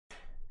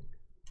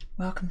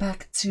Welcome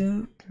back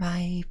to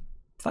my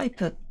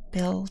Viper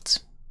build.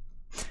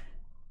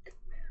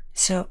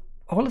 So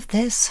all of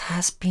this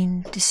has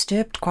been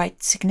disturbed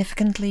quite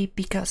significantly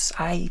because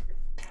I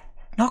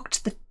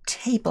knocked the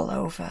table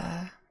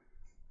over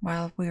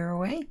while we were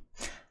away.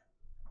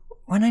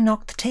 When I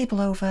knocked the table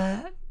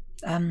over,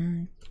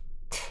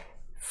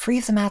 three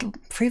of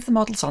the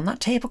models on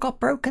that table got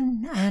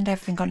broken and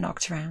everything got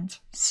knocked around.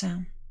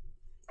 So,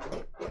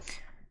 I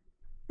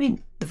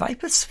mean, the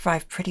Viper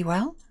survived pretty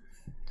well.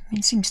 I mean,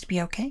 it seems to be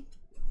okay.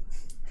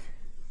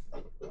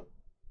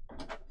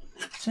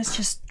 So let's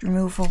just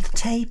remove all the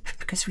tape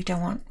because we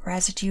don't want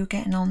residue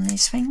getting on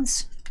these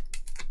things.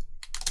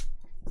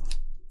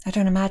 I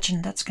don't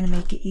imagine that's going to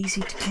make it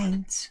easy to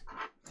paint.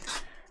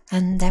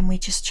 And then we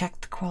just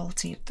check the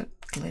quality of the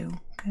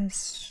glue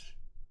because,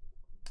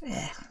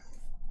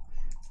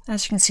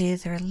 as you can see,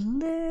 there are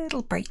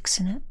little breaks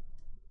in it.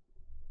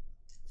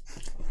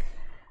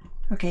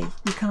 Okay,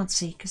 you can't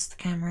see because the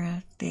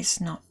camera is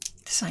not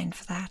designed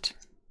for that.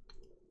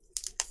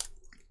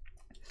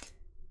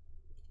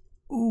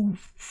 Ooh,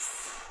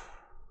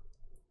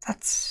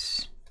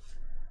 that's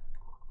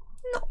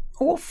not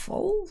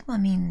awful. I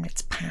mean,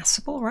 it's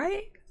passable,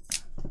 right?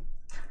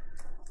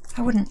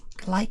 I wouldn't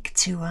like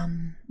to,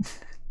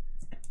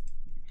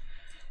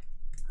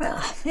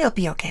 well, it'll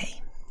be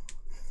okay.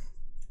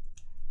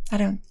 I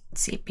don't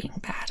see it being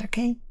bad,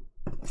 okay?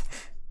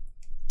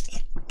 Yeah,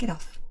 get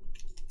off.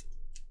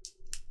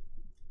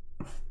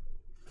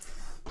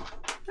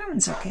 That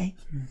one's okay.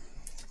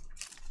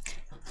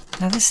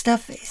 Now this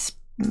stuff is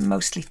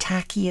mostly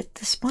tacky at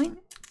this point.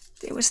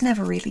 It was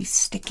never really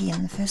sticky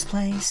in the first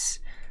place.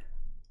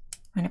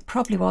 And it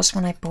probably was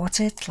when I bought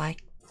it,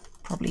 like,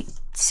 probably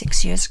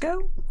 6 years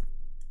ago.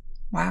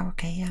 Wow,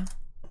 okay, yeah.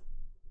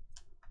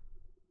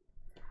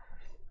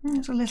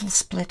 There's a little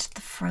split at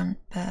the front,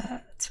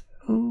 but...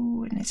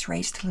 ooh, and it's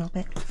raised a little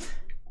bit.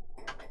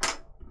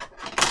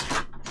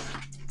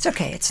 It's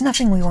okay, it's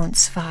nothing we won't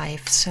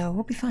survive, so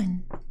we'll be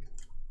fine.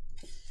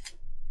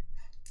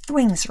 The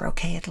wings are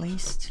okay, at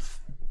least.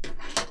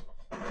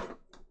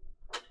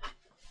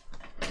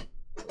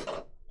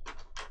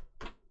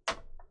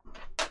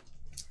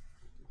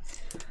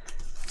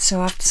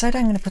 So I've decided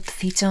I'm going to put the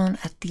feet on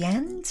at the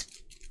end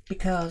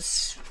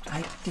because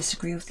I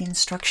disagree with the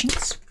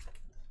instructions.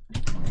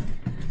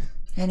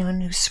 Anyone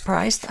who's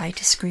surprised, I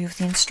disagree with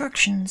the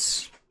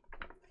instructions.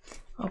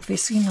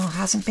 Obviously, Noel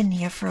hasn't been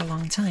here for a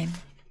long time.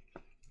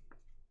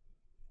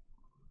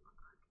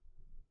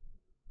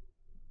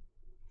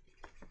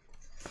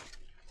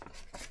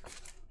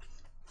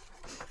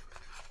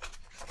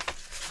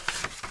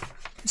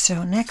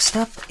 So next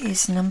up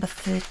is number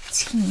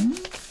 13.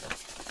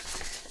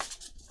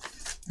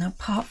 Now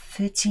part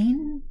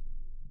 13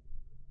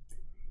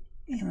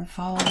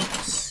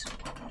 involves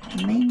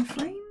the main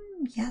frame,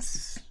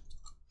 yes.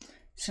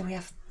 So we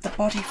have the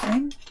body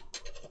frame.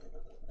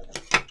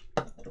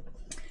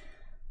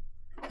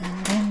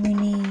 And then we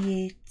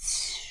need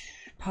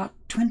part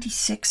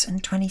 26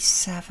 and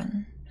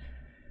 27.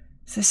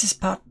 So this is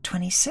part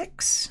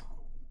 26.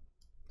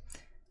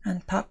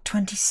 And part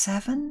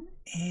 27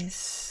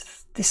 is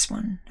this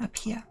one up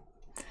here.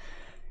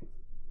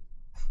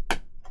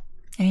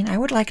 I mean, I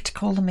would like to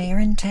call them air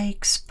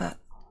intakes, but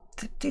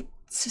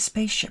it's a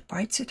spaceship,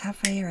 right? So it'd have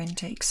air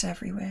intakes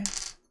everywhere.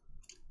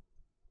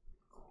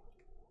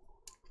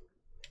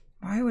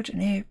 Why would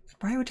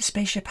a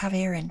spaceship have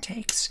air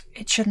intakes?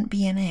 It shouldn't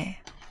be in air.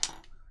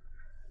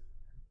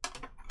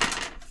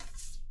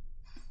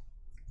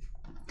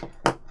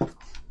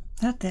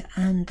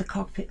 And the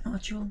cockpit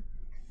module,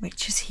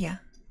 which is here.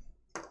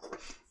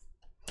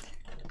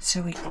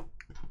 So we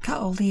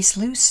cut all these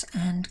loose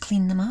and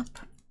clean them up.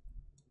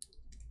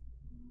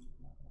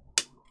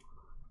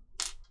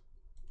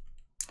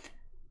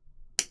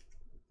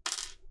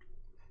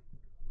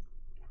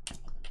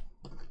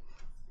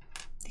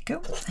 There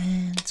you go,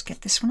 and let's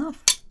get this one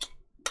off.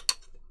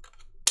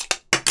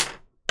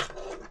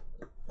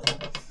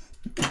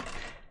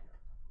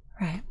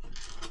 Right.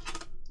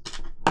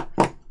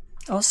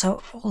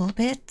 Also, all the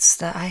bits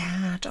that I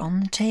had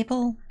on the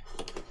table,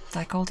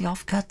 like all the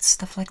offcuts,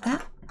 stuff like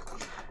that,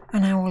 are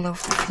now all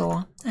over the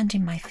floor and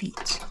in my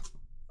feet.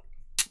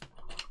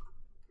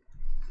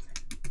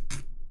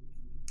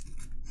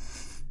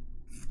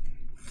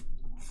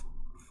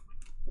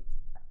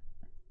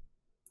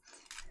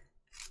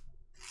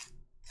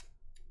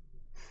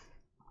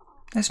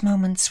 Those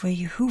moments where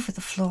you hoover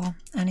the floor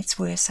and it's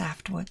worse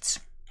afterwards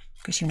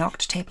because you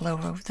knocked a table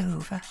over with the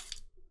hoover.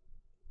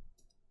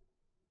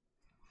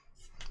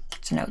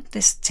 So no,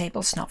 this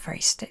table's not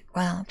very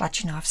well, but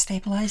you know, I've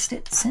stabilized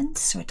it since,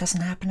 so it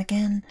doesn't happen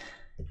again.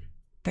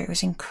 But it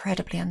was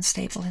incredibly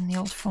unstable in the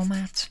old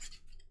format.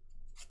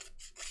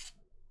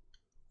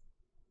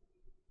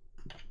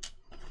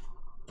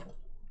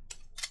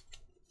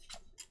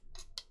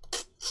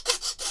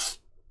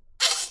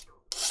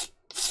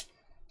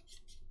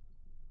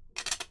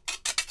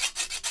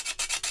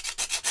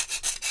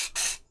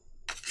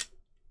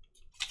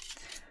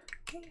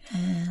 Okay,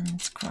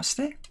 and across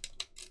there.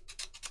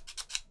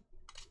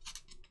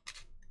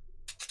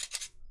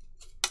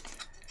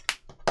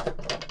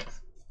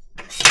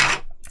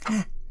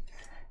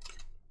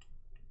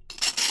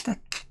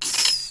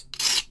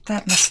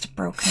 That must have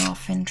broken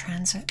off in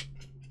transit.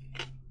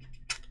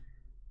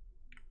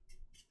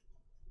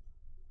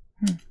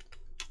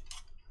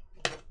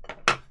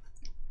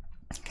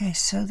 Okay,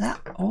 so that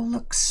all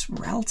looks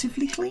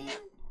relatively clean.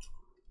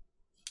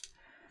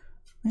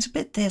 There's a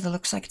bit there that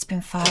looks like it's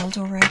been filed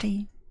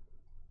already,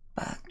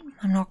 but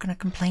I'm not going to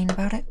complain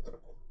about it.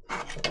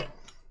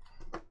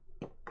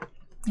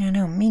 You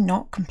know, me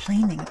not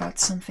complaining about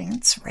something,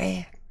 it's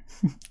rare.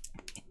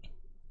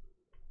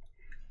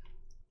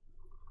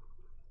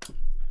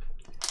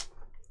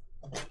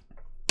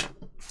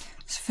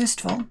 So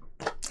first of all,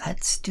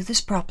 let's do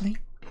this properly.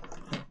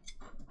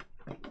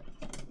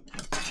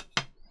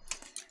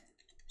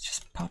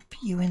 Just pop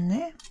you in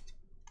there.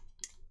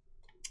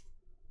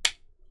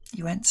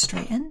 You went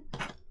straight in.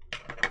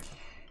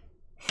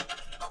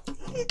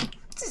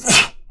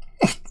 There's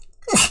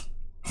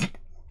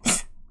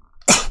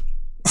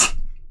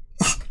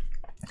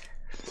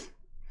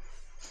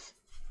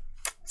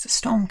a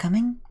storm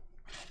coming.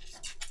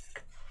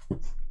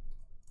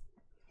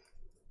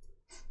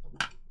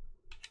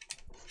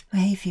 My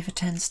hay fever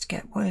tends to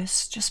get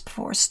worse just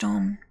before a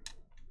storm.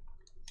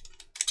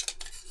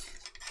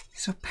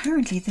 So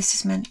apparently this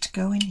is meant to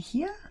go in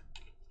here.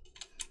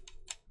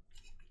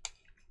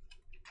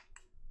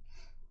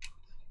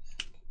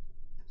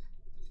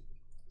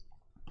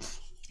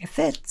 It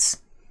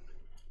fits.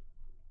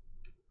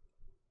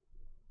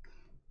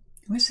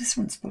 Where's this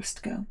one supposed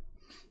to go?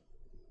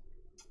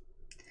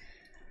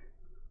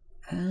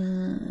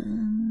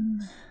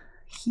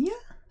 Here?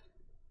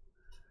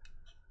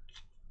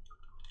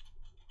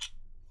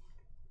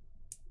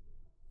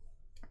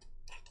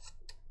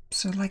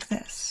 So like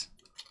this.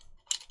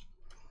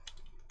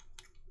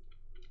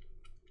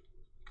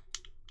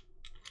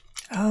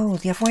 Oh,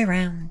 the other way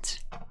around.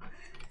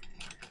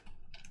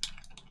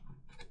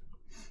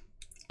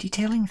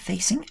 Detailing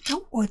facing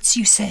outwards,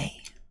 you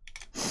say?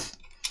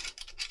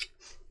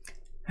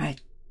 Right,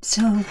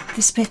 so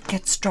this bit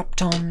gets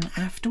dropped on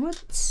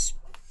afterwards.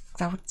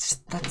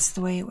 That's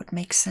the way it would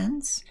make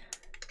sense.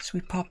 So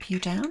we pop you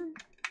down.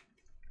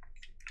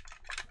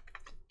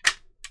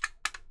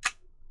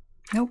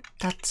 Nope,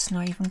 that's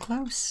not even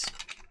close.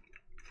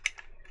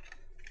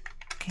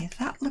 Okay,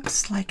 that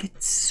looks like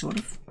it's sort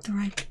of the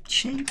right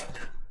shape.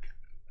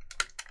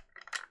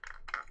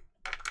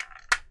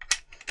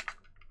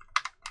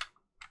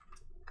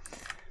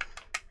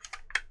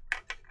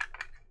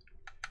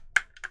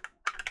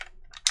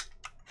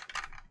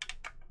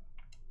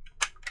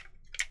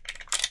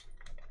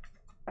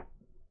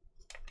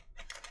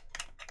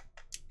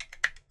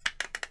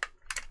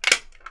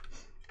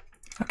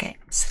 Okay,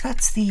 so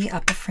that's the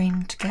upper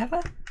frame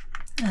together,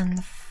 and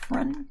the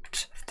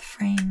front of the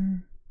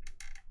frame.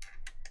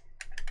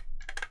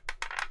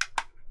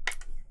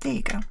 There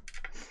you go.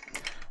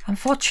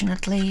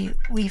 Unfortunately,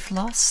 we've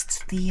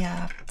lost the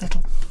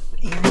little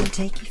aerial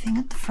takey thing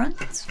at the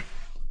front,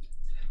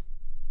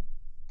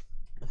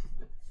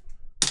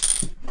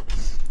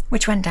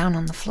 which went down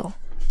on the floor.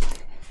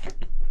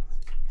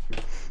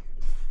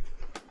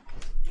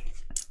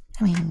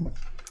 I mean,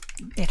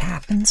 it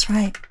happens,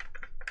 right?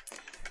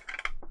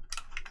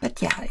 But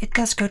yeah, it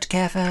does go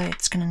together.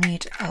 It's going to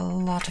need a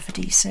lot of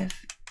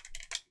adhesive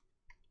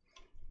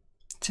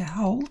to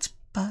hold,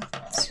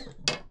 but...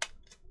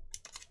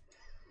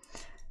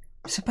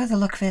 So by the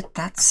look of it,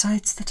 that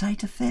side's the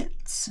tighter fit,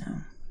 so...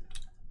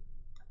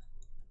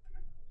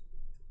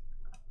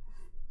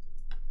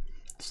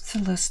 Just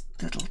fill those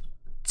little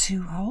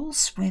 2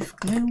 holes with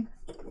glue.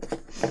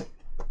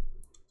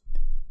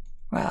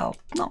 Well,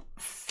 not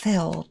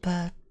fill,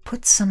 but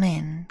put some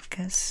in,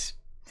 because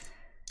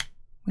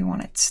we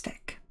want it to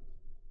stick.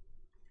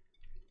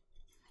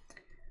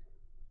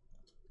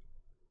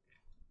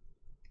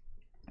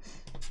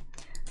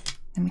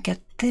 Then we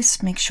get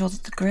this, make sure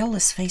that the grill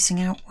is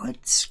facing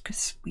outwards,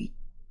 because we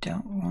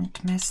don't want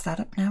to mess that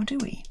up now, do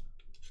we?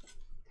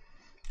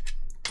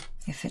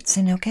 It fits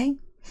in okay.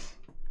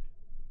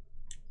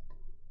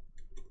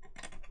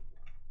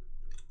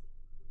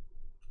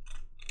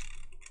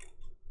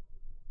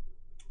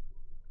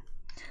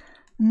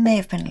 May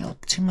have been a little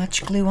too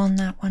much glue on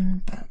that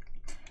one, but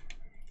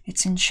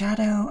it's in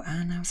shadow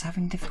and I was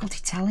having difficulty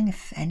telling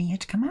if any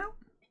had come out.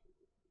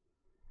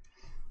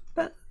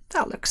 But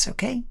that looks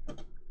okay.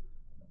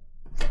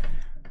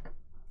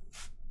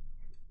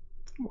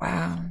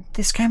 Wow,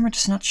 this camera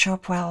does not show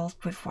up well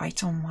with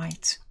white on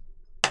white.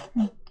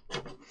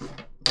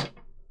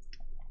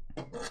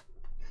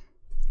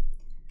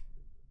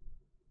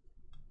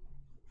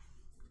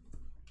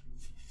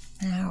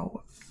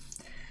 Now,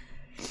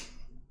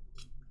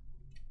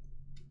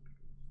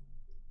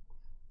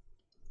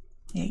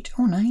 8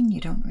 or 9, you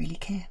don't really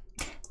care.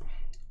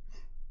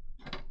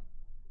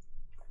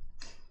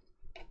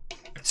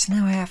 So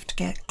now I have to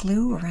get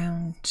glue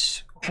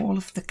around all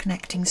of the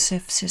connecting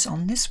surfaces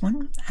on this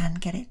one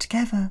and get it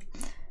together.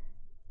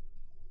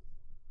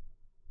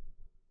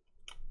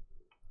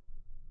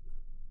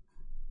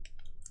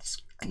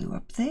 Just glue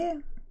up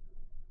there.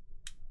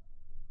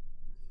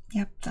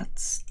 Yep,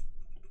 that's...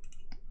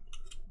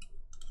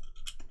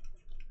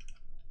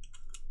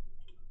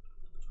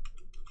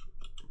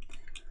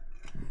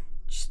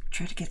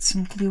 try to get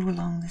some glue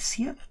along this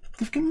here.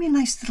 They've given me a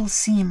nice little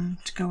seam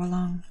to go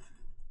along.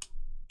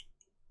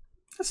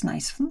 That's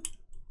nice of them.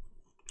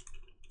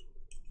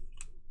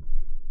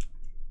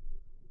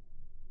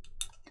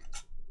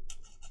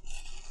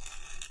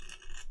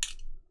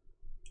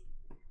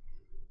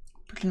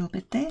 Put a little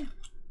bit there.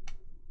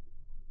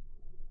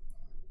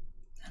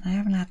 And I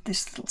haven't had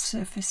this little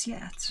surface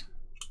yet.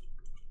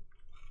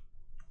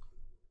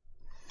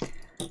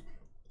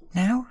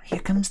 Now,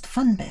 here comes the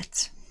fun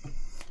bit.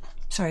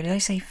 Sorry, did I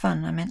say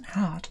fun? I meant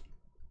hard.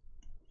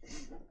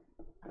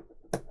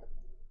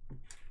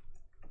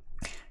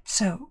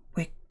 So,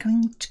 we're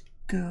going to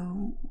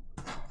go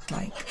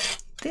like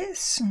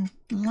this and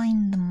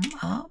line them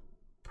up.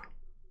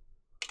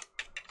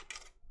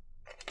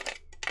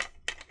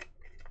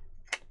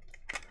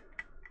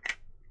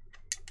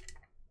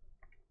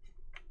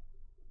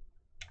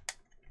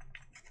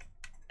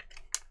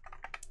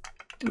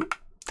 Ooh,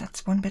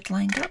 that's one bit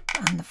lined up,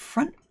 and the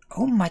front.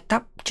 Oh my,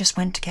 that just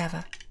went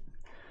together.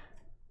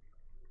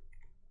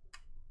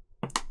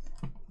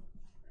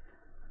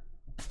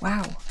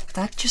 Wow,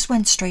 that just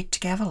went straight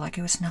together like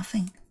it was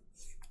nothing.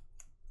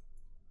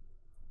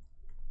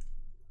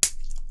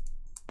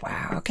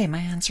 Wow, okay, my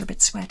hands are a bit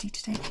sweaty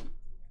today.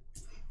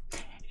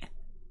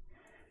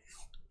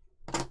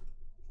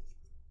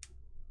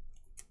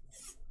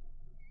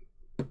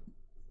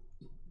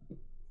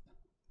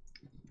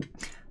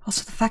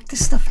 Also, the fact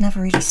this stuff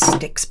never really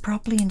sticks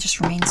properly and just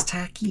remains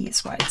tacky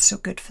is why it's so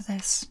good for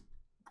this.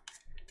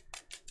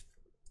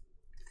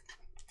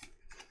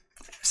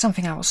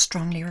 Something I will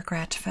strongly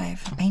regret if I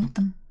ever paint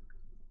them,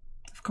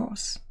 of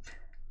course.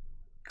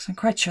 Because I'm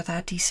quite sure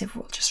that adhesive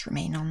will just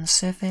remain on the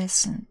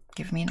surface and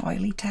give me an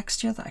oily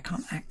texture that I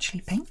can't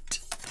actually paint.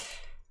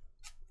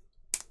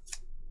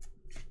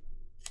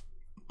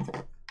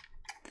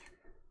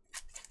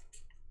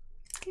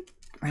 Okay,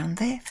 around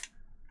there.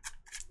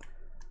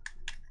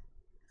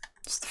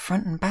 It's the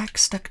front and back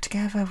stuck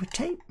together with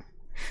tape,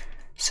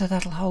 so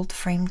that'll hold the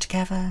frame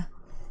together.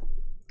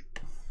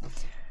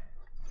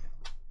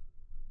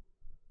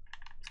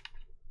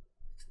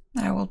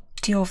 I will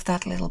deal with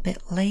that a little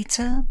bit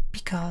later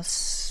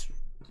because,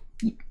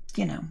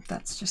 you know,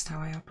 that's just how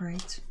I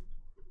operate.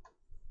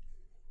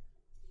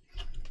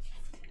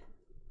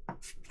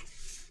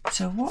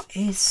 So what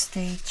is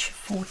stage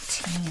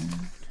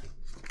 14?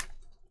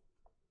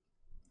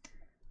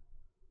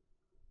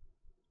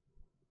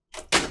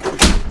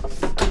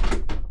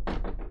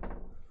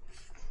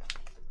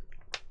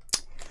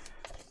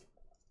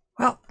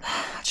 Well,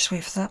 I'll just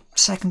wait for that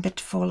second bit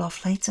to fall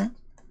off later.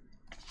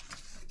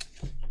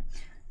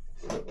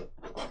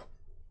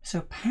 So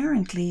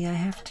apparently I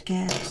have to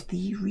get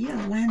the rear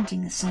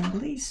landing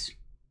assemblies,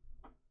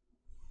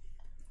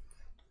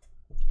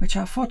 which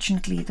are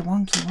fortunately the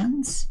wonky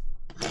ones,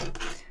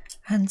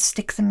 and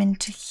stick them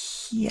into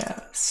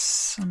here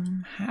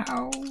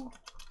somehow.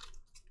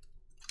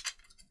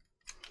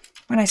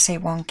 When I say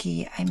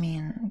wonky, I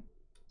mean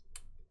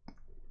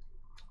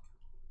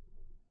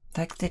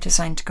like they're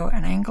designed to go at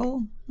an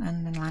angle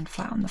and then land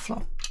flat on the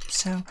floor.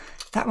 So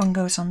that one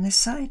goes on this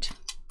side.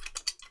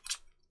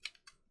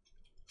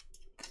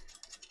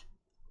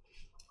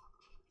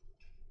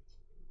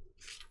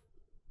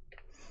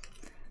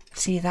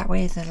 See, that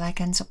way the leg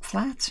ends up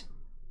flat-ish.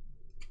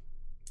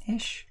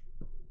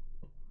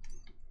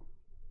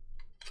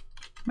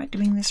 Am I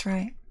doing this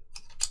right?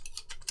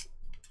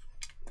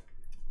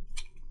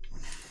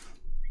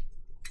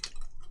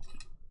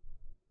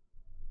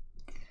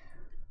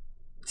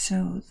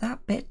 So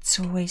that bit's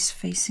always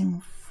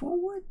facing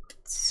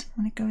forwards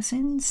when it goes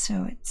in,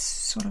 so it's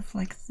sort of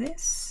like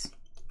this.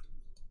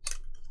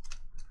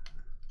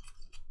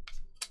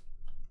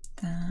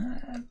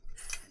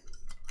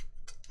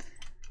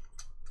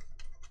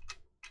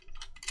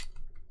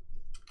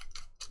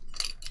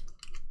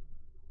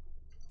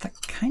 That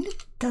kind of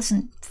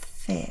doesn't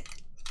fit.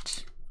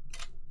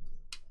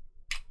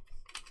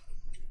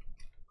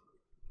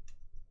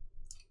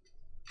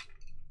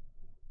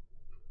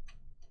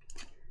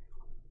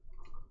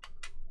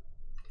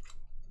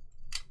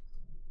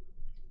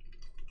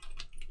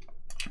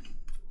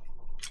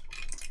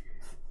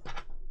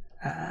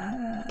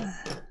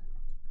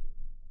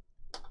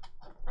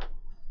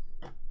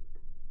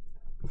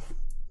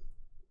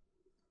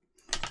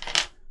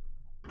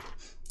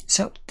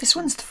 So this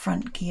one's the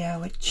front gear,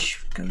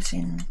 which goes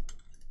in,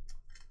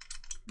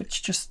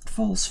 which just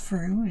falls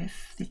through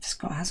if it's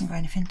got, hasn't got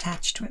anything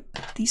attached to it.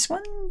 But these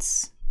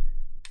ones,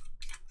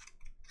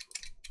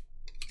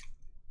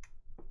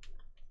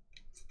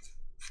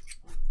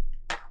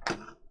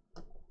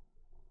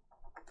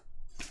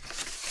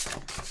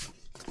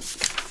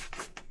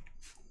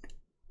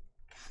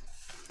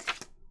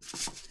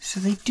 so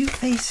they do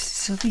face,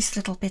 so these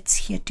little bits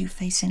here do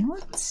face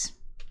inwards.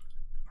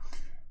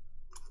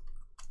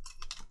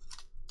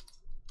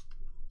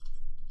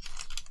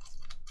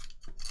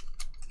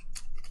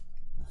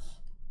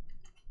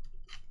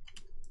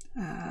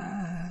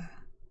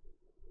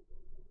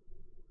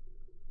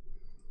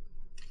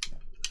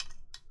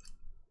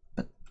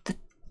 But the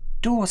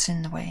door's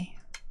in the way.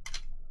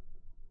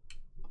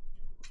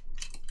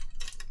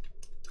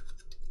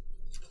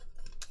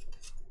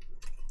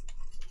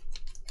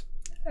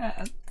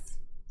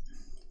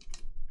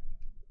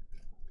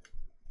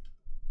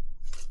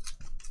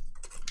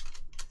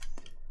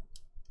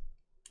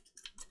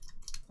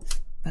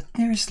 But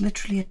there is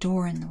literally a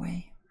door in the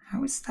way.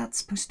 How is that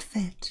supposed to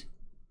fit?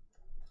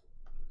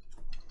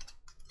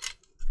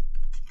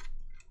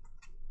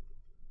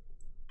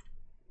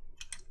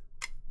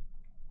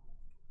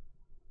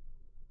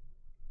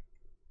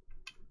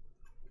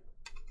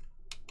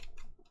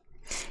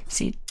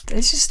 See,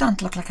 this just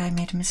doesn't look like I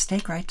made a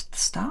mistake right at the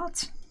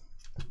start.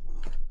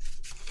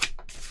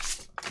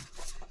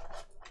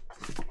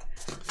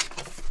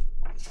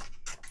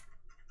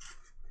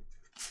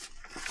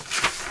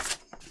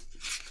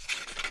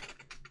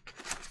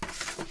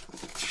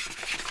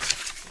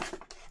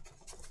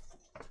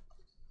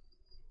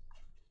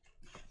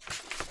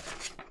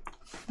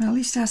 Well, at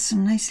least it has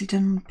some nicely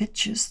done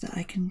pictures that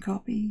I can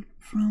copy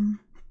from.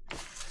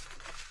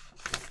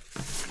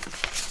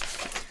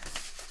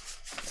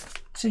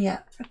 So yeah,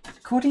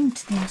 according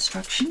to the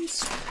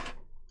instructions,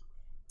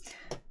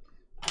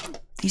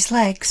 these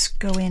legs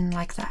go in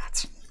like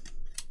that.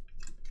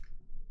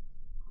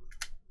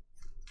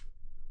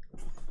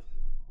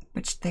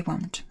 Which they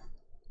won't.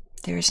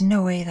 There is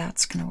no way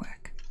that's going to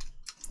work.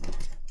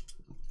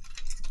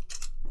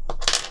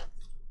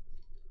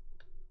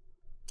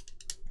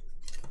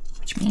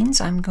 Which means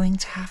I'm going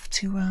to have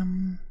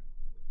to,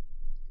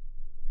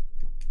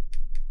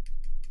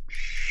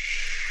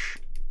 shh.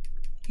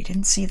 You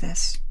didn't see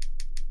this.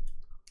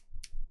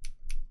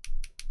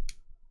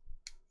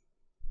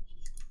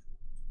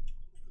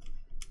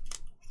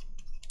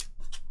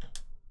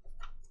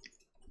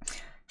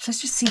 So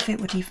let's just see if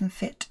it would even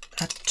fit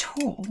at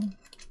all.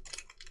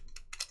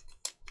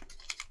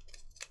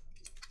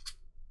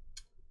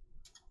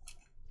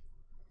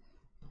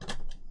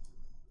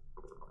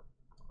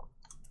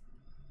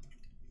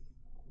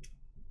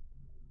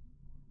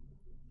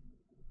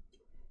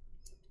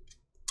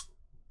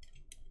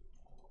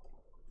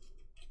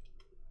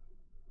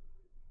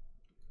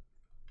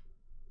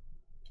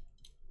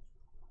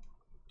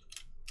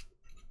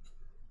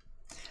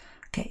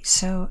 Okay,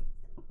 so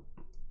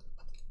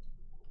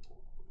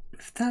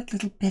with that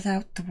little bit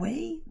out the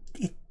way,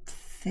 it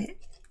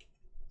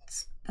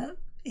fits, but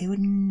it would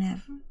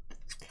never.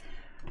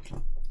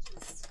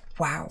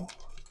 Wow.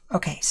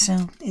 Okay,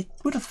 so it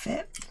would have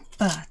fit,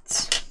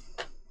 but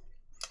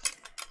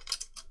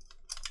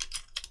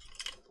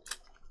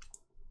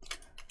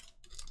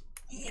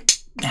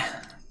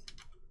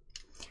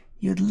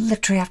you'd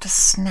literally have to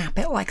snap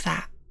it like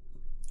that,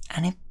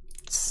 and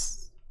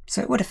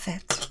so it would have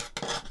fit.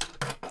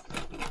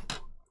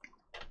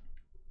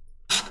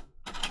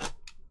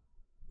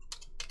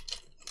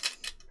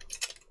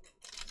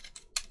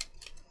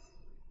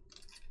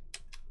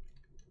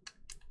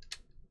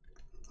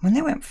 When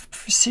they went for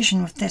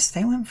precision with this,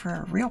 they went for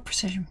a real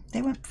precision.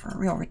 They went for a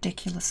real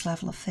ridiculous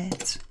level of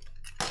fit.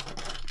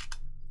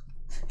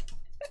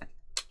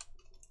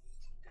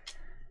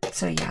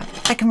 So yeah,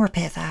 I can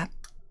repair that.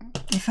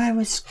 If I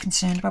was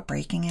concerned about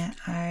breaking it,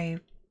 I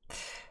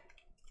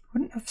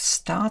wouldn't have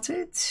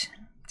started,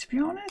 to be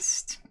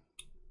honest.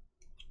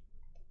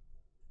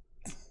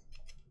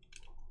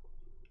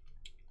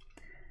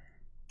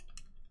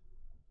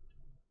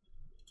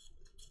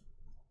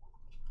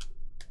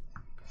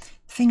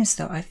 The thing is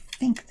though, I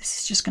think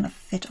this is just going to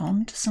fit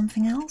onto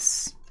something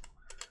else.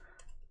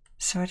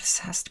 So it just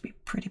has to be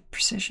pretty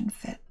precision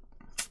fit.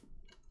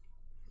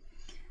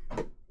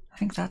 I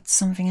think that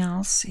something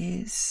else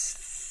is...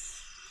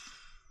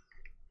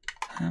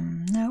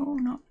 no,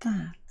 not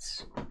that.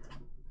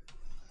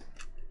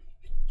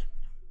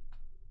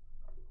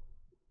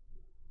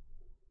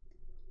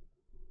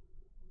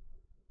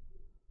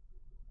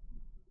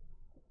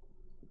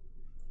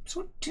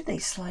 So what do they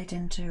slide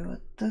into?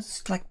 Are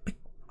those like big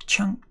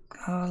chunk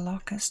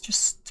lockers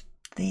just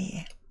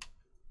there?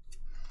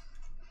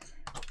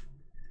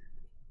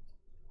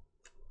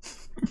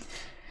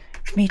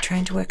 Me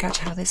trying to work out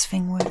how this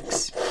thing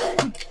works.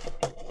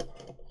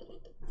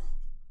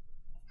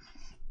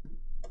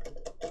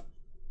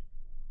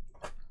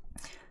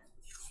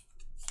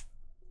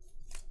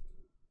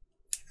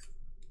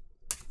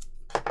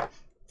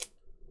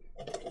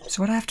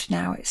 So what I have to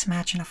now is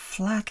imagine a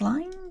flat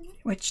line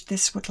which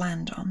this would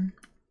land on,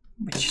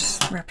 which is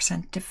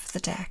representative of the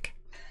deck.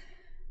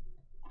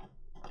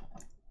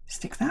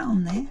 Stick that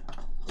on there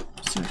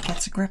so it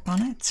gets a grip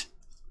on it.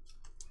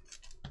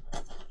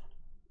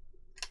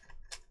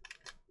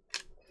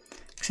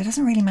 Because it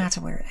doesn't really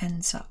matter where it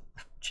ends up,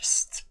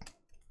 just...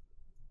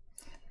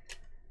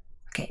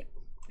 Okay,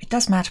 it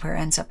does matter where it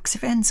ends up, because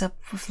if it ends up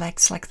with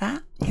legs like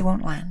that, it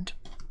won't land.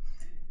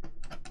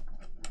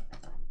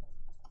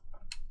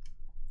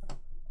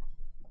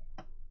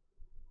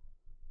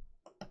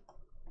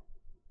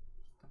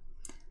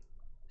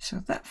 So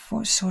that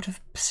for sort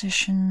of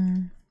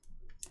position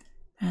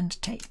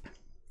and tape.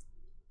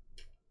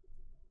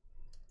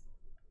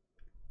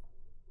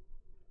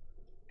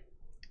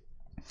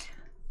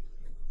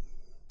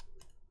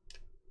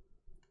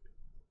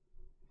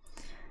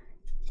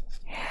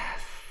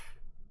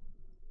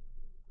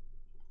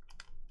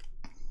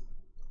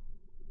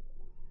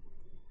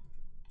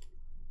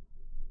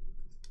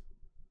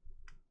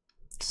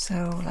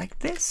 So like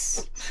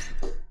this,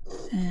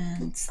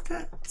 and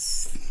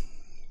that's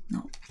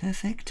not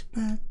perfect,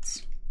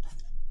 but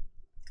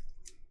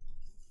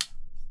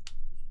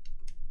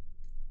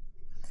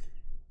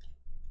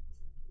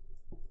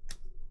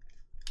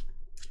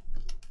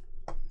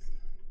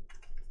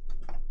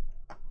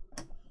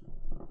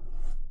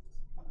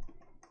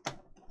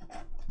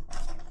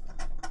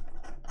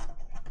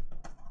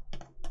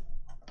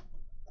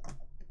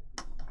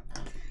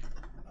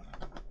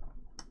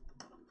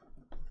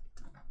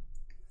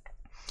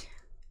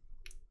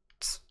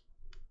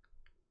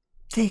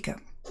there you go.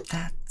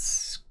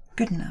 That's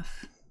good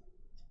enough.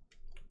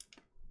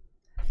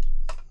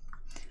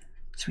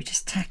 So we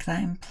just tack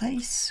that in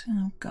place.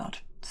 Oh God.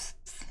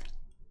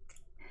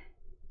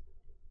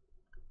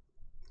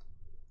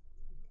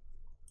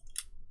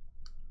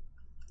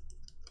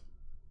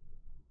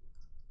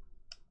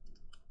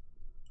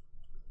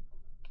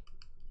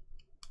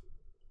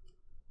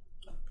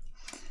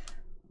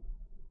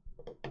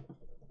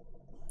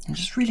 And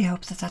just really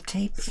hope that that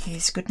tape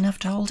is good enough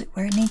to hold it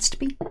where it needs to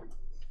be.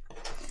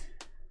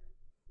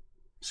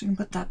 So we can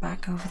put that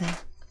back over there.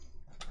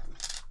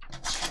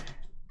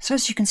 So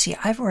as you can see,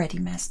 I've already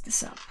messed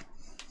this up.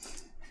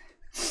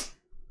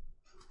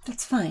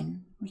 That's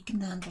fine, we can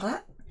handle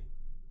that.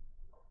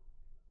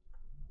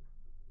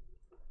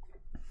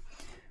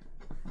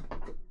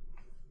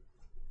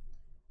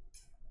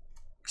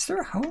 Is there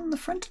a hole in the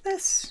front of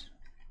this?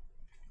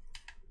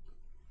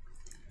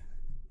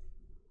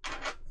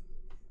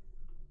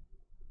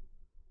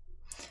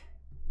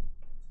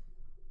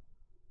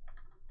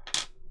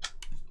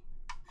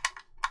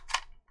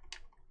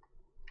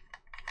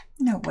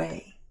 No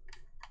way.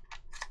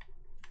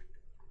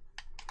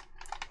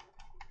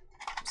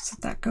 So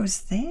that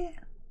goes there?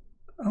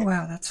 Oh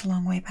wow, that's a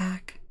long way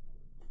back.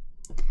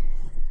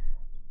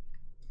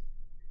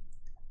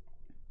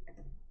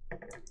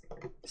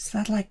 So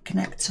that like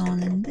connects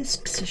on in this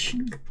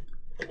position.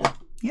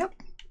 Yep,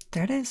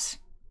 there it is.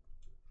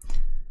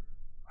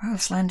 Wow,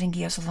 this landing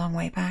gear's a long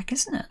way back,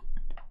 isn't it?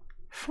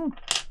 Phew.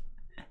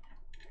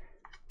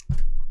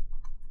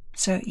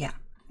 So yeah,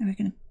 we're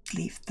going to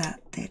leave that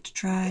there to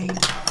dry,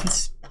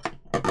 because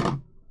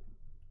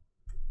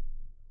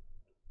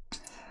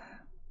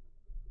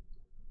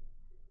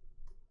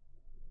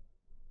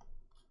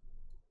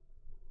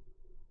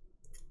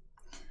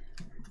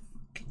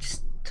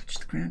just touch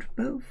the ground with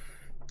both.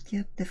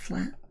 Yep, they're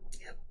flat.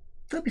 Yep,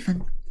 they'll be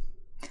fun.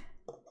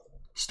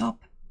 Stop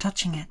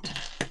touching it.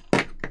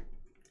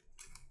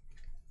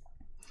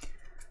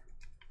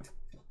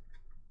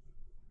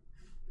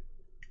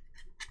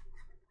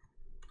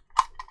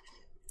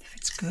 If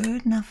it's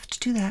good enough to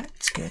do that,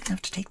 it's good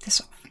enough to take this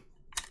off.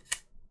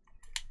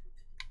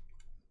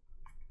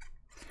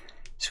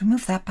 So we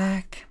move that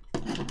back.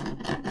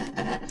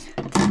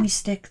 Then we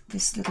stick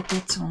this little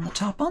bit on the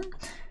top on.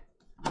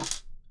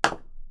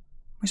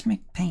 Where's my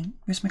paint?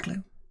 Where's my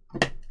glue?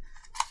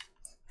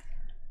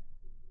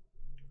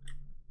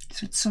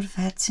 So it sort of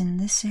heads in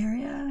this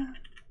area.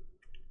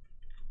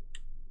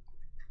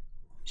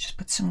 Just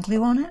put some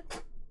glue on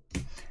it.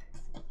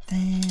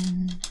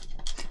 Then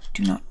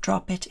do not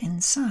drop it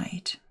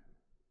inside.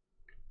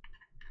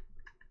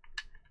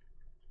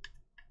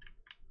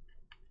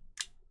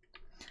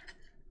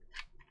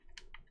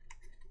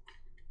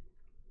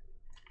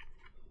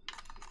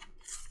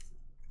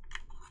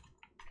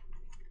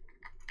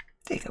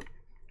 There you go.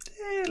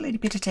 A little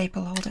bit of tape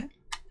will hold it.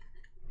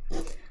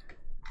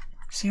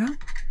 See what?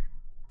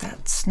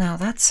 That's now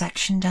that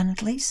section done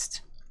at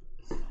least.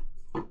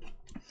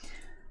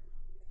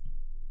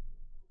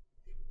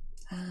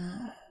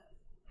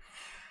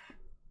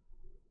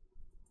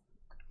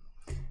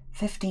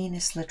 15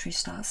 is literally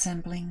start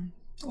assembling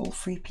all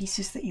 3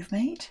 pieces that you've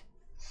made.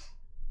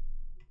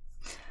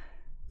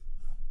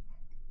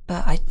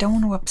 But I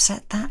don't want to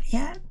upset that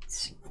yet,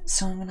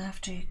 so I'm going to have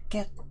to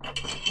get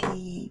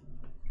the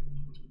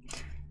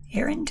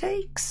air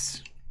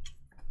intakes.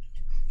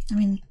 I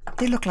mean,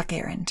 they look like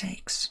air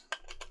intakes.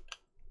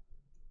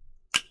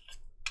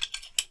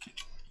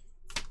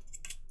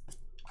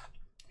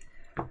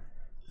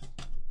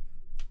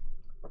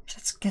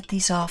 Let's get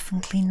these off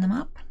and clean them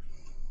up.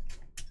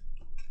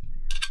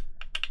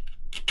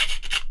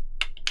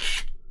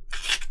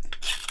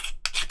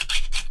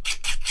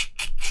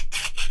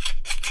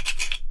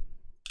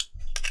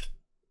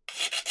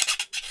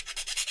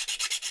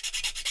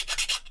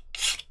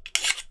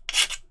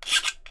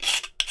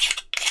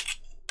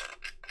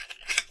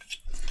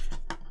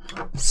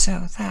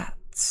 So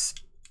that's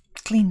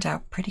cleaned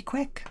out pretty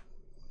quick.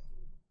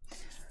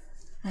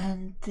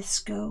 And this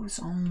goes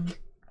on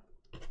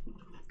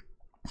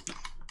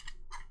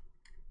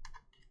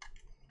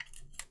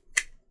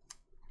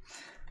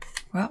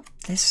well,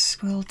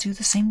 this will do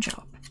the same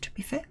job, to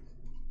be fair.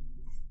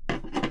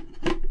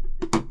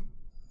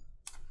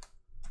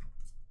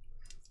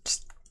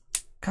 Just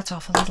cut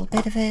off a little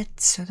bit of it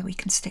so that we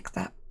can stick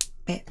that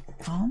bit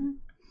on.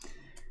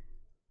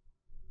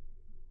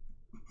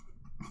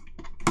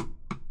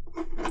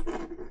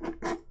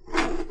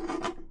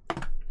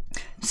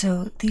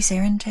 So these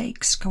air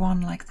intakes go on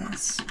like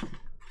this.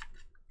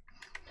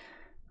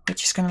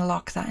 which is going to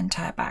lock that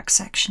entire back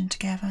section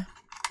together.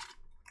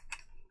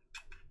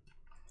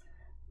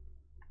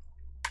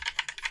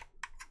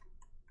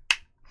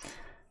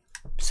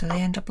 So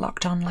they end up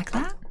locked on like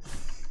that.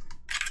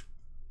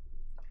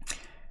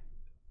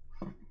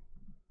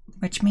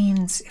 Which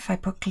means if I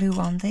put glue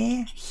on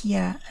there,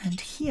 here and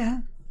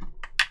here,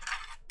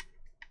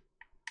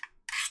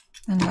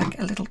 and like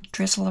a little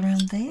drizzle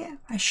around there,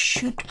 I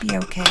should be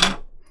okay.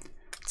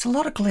 It's a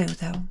lot of glue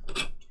though.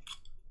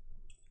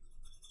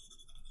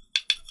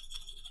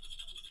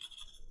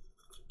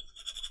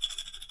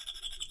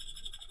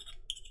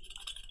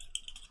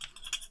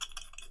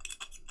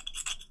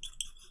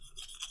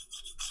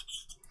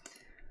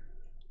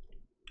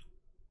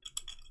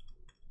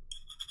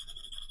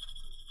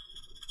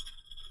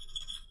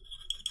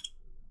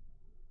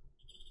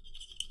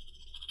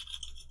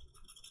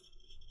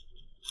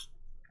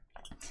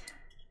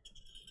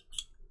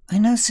 I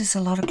notice there's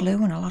a lot of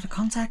glue and a lot of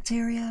contact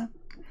area,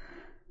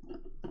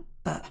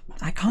 but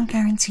I can't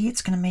guarantee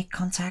it's going to make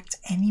contact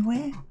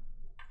anywhere.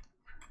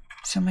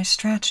 So my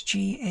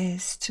strategy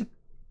is to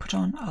put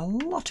on a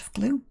lot of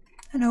glue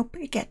and hope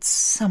it gets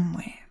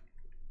somewhere.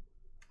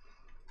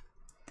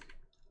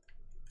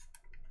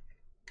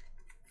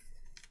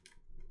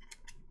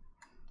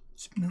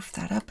 Let's move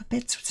that up a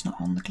bit so it's not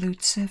on the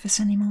glued surface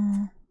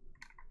anymore.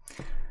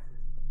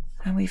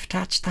 And we've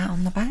attached that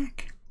on the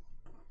back.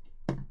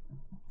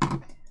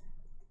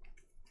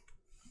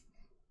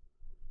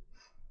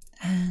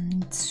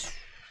 And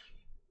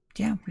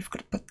yeah, we've got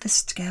to put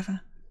this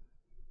together.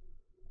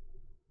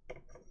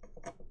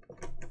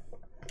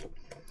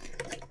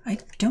 I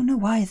don't know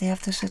why they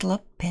have those little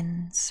up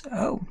pins.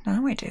 Oh,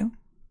 now I do.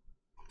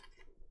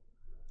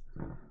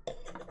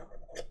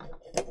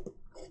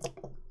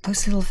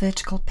 Those little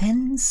vertical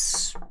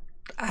pins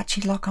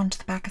actually lock onto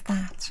the back of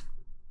that.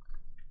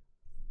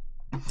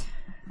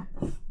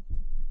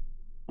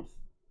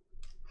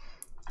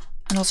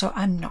 And also,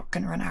 I'm not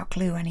going to run out of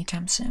glue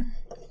anytime soon.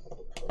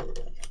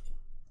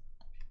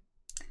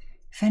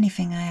 If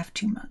anything, I have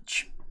too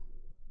much.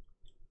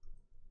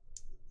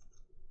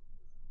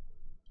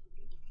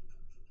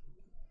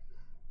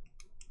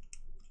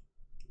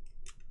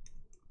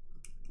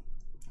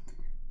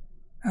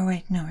 Oh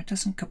wait, no, it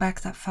doesn't go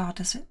back that far,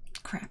 does it?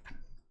 Crap.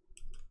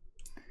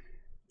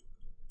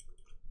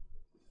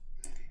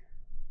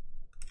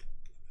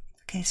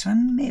 Okay, so I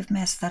may have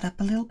messed that up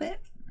a little bit.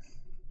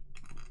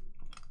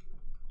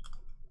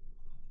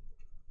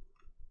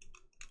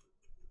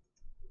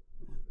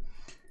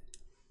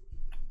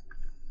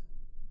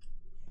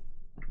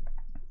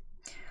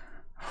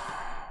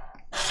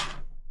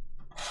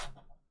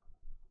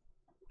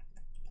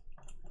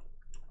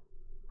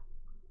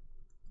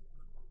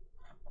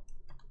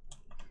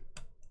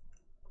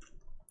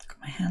 Got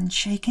my hand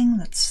shaking,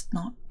 that's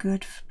not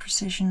good for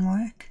precision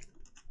work.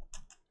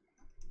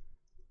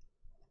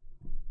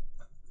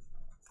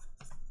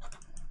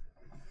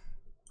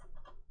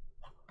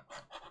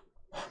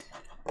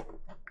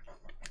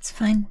 It's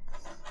fine,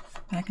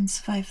 I can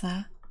survive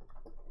that.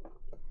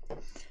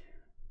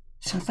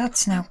 So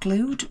that's now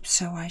glued,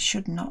 so I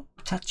should not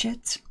touch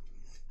it.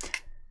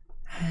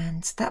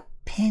 And that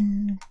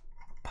pin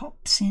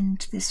pops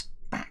into this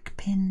back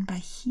pin by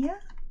here.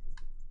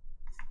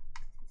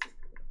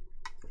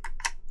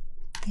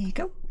 There you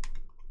go.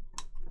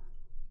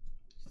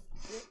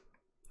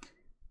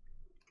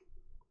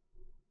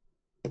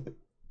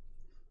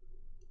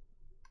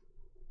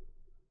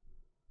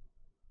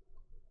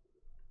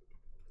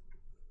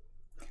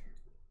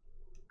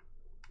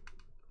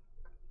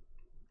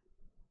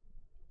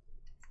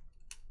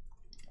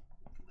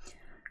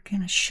 Okay,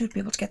 and I should be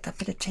able to get that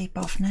bit of tape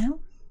off now.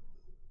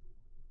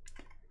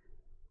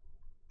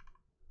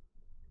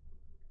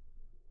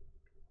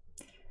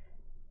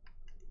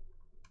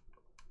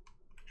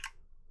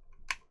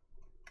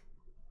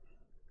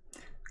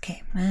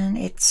 Okay, and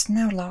it's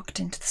now locked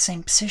into the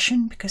same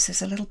position because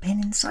there's a little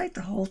pin inside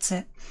that holds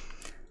it.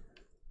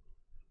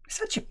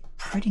 Such a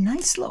pretty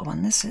nice little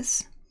one this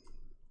is.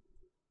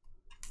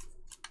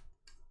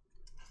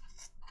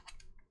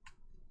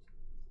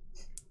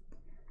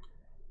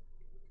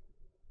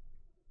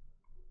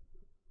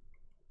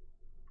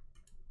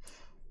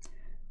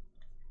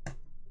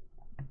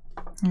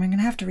 I'm going to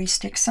have to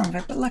re-stick some of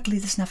it, but luckily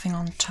there's nothing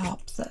on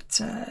top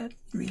that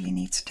really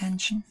needs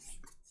attention.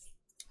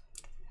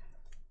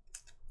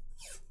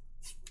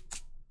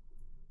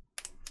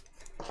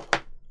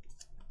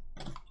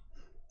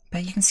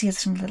 But you can see there's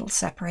some little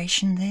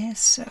separation there,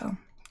 so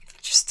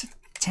just to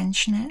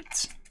tension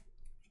it.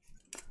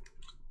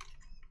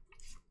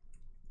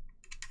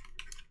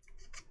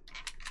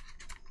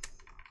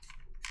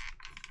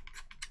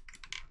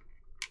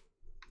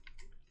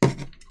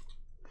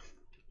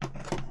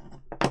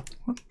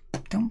 Whoop,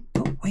 don't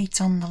put weight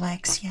on the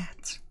legs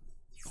yet.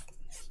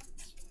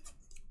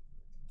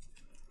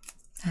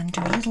 And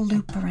do a little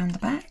loop around the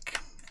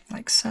back,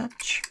 like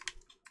such.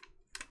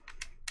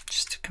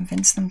 Just to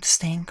convince them to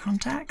stay in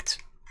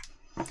contact.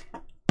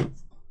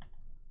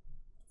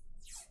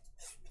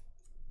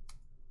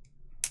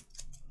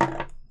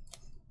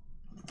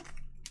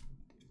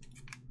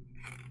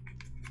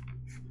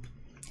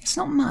 It's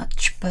not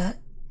much, but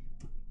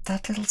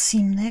that little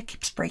seam there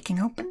keeps breaking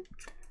open,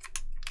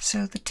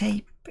 so the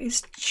tape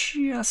is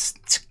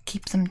just to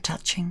keep them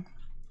touching.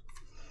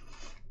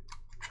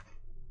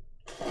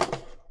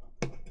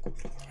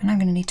 And I'm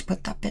going to need to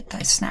put that bit that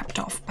I snapped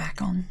off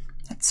back on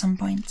at some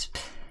point.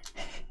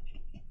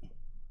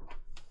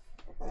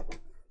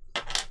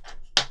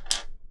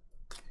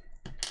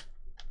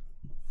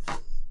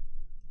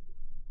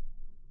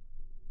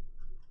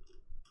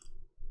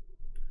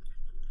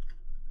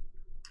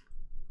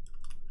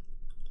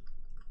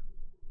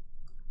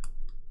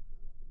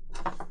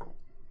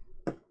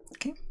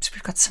 Okay, so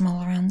we've got some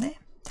all around there.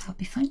 That'll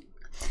be fine.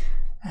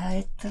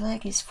 The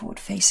leg is forward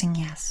facing,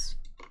 yes.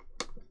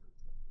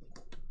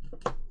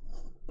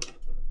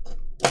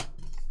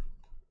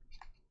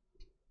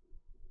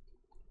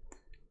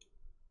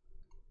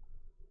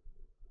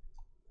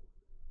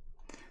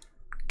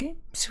 Okay,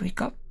 so we've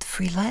got the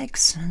free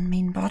legs and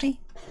main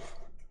body.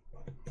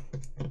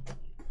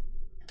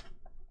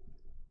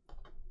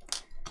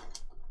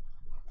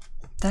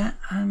 That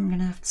I'm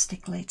gonna have to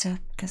stick later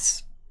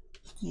because,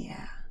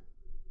 yeah.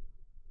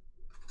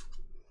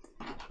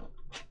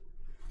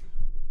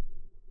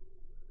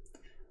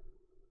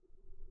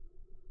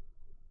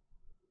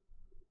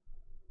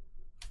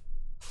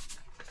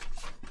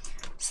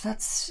 So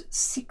that's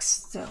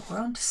 6, so we're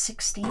on to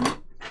 16,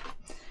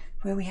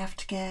 where we have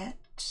to get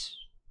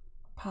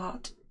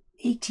part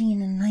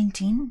 18 and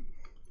 19.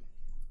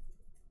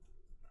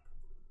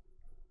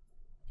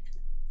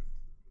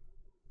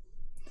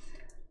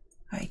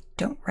 I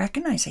don't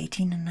recognize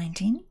 18 and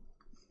 19.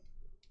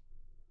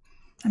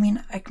 I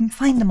mean, I can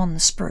find them on the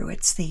sprue,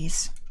 it's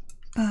these,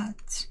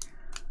 but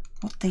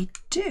what they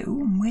do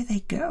and where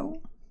they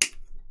go,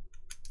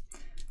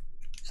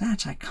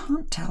 that I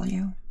can't tell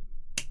you.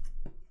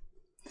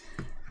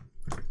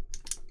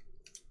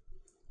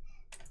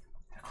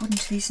 According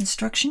to these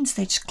instructions,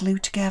 they just glue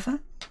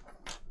together.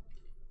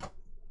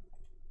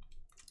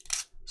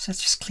 So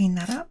let's just clean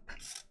that up.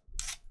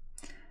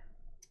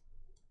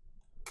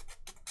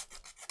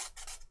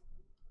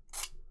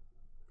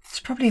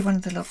 It's probably one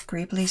of the little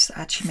greeblies that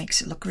actually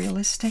makes it look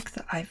realistic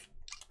that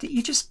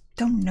you just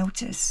don't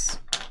notice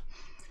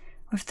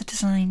with the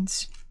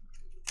designs.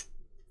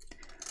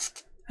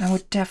 I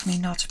would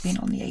definitely not have been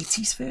on the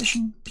 80s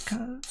version,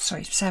 because,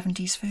 sorry,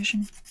 70s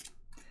version.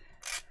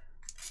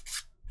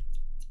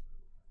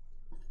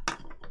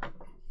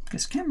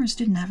 Because cameras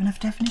didn't have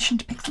enough definition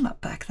to pick them up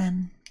back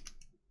then.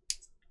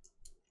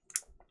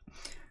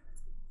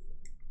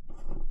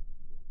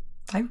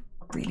 I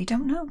really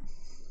don't know.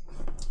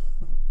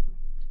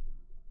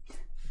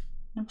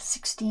 Number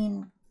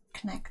 16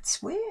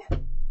 connects where?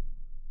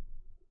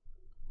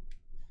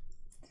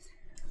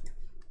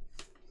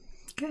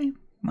 Okay,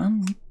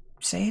 well,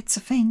 say it's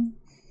a thing.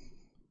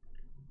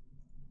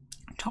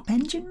 Top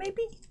engine,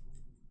 maybe?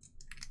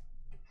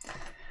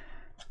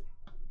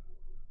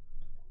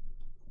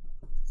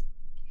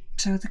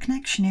 So the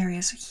connection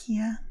areas are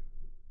here,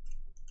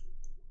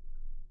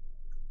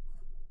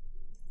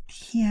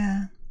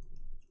 here,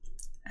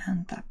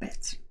 and that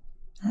bit.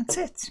 That's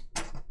it.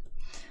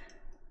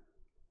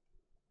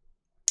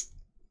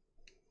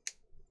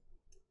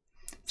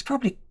 It's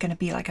probably going to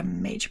be like a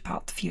major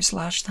part of the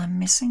fuselage that I'm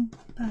missing,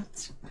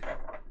 but...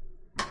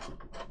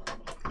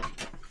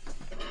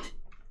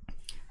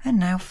 And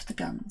now for the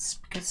guns,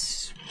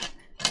 because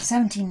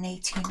 17 and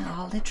 18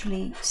 are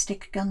literally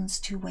stick guns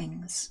to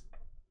wings.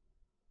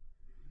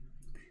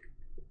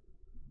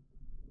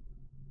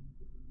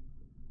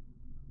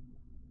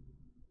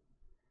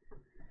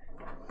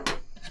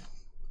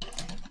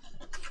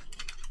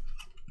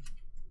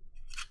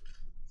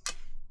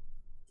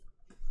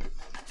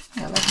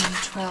 Yeah, 11 and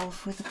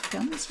 12 with the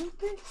guns, won't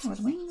they? Or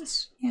the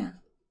wings? Yeah.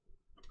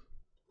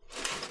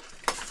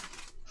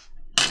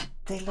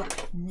 They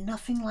look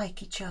nothing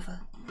like each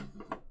other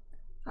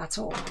at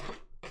all.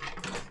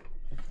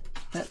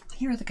 But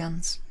here are the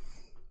guns.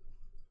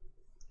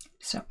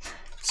 So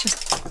let's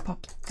just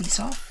pop these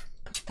off,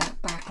 put that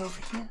back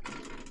over here.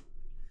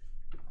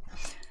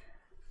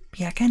 But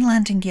yeah, again,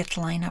 landing gear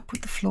to line up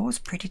with the floor is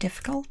pretty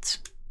difficult.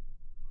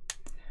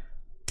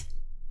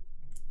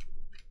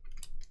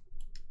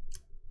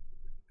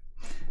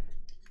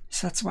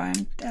 So that's why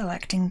I'm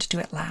electing to do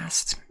it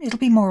last. It'll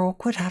be more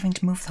awkward having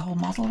to move the whole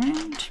model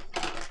around,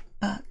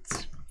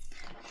 but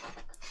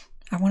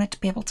I want it to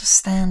be able to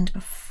stand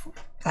before,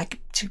 like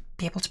to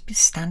be able to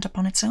stand up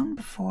on its own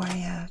before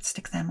I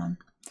stick them on.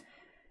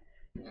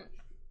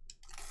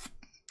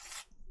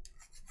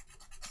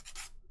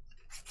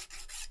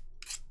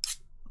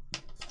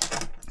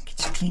 Get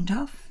it cleaned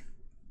off.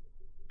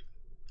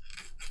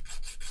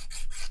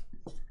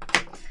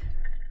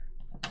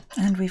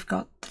 And we've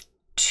got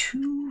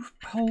 2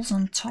 holes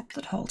on top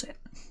that hold it,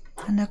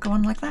 and they'll go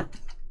on like that.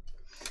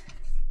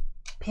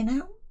 Pin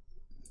out,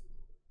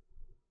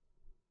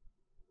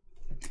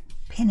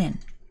 pin in.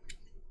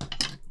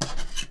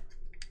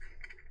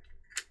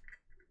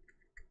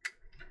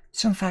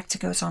 So in fact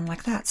it goes on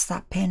like that, so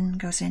that pin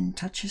goes in,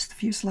 touches the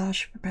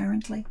fuselage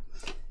apparently.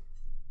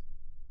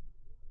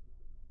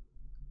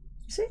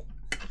 You see?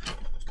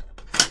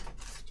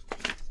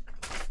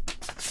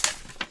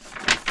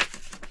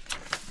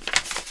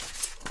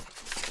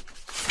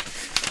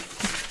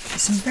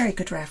 some very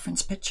good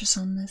reference pictures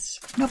on this.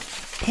 No,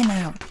 pin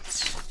out.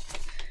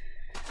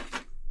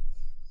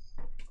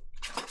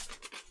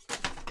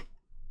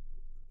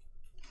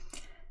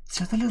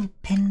 So the little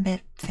pin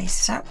bit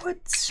faces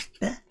outwards.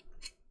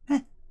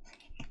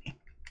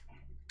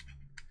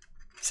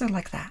 So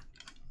like that.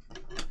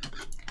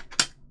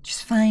 Which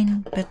is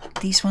fine, but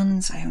these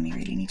ones I only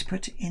really need to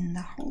put in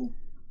the hole.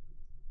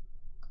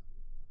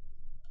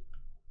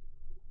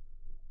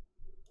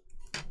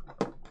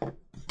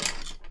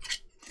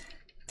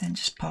 Then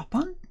just pop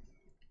on.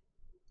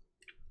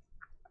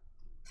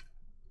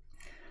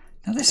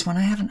 Now this one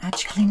I haven't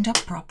actually cleaned up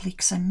properly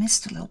because I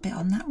missed a little bit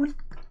on that one.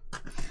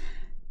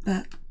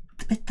 But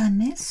the bit I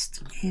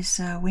missed is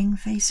wing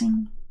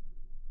facing.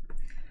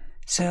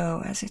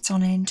 So as it's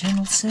on an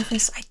internal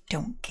surface, I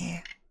don't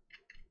care.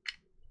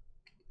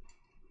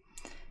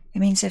 It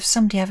means if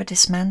somebody ever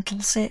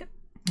dismantles it,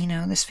 you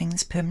know, this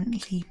thing's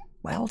permanently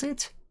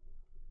welded,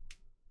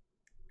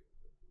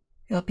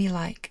 it'll be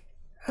like,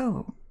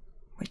 oh,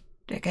 wait,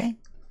 okay.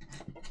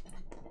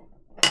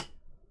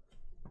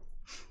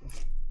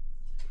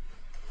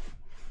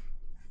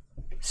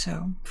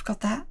 So I've got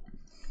that.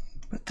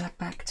 Put that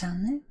back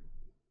down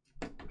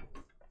there.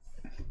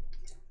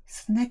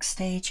 So the next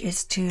stage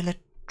is to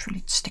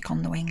literally stick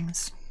on the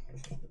wings.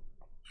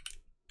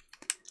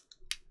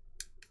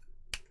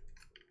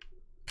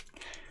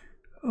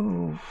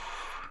 Oh.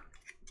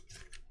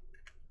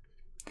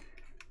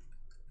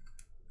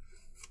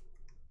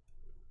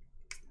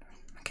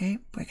 Okay,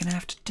 we're going to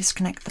have to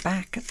disconnect the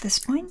back at this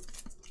point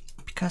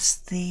because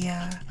the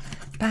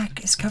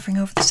back is covering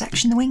over the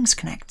section the wings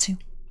connect to.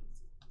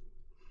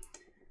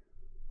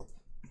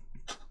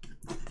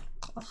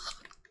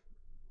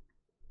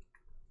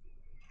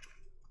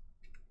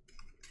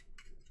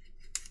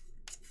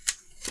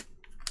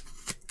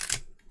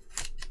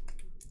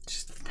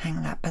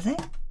 Hang that by there.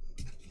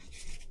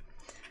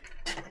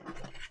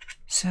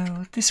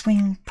 So this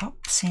wing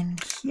pops in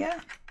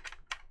here,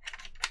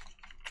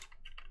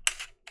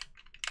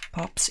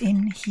 pops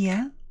in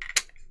here,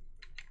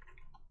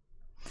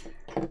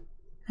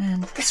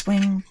 and this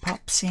wing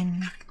pops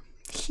in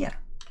here.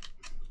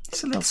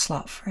 There's a little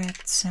slot for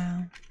it,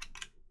 so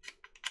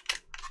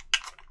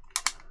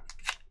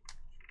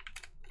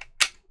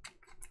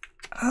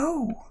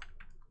oh,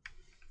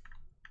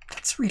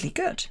 that's really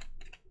good.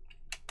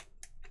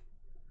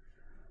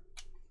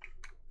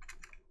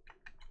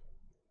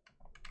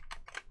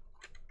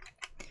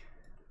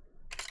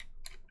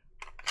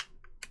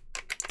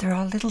 There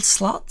are little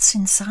slots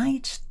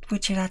inside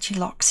which it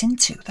actually locks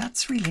into.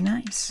 That's really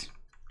nice.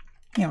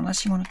 You know,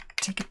 unless you want to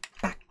take it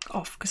back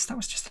off because that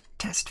was just a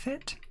test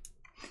fit.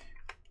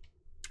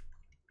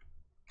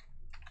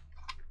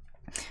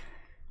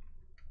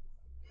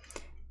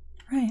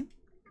 Right.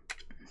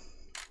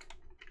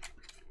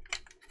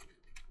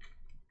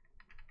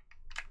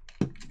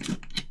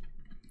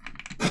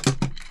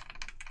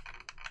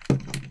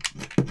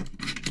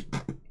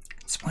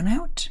 It's one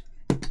out.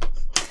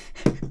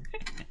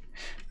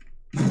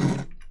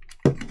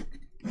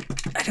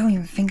 I don't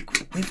even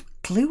think with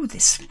glue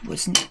this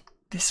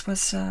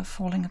was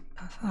falling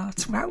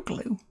apart without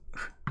glue.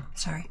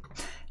 Sorry,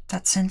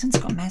 that sentence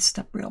got messed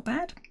up real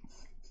bad.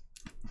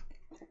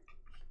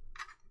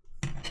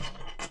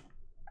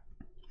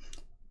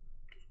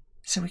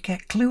 So we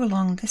get glue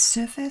along this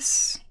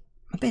surface,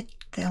 a bit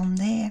down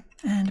there,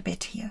 and a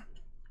bit here.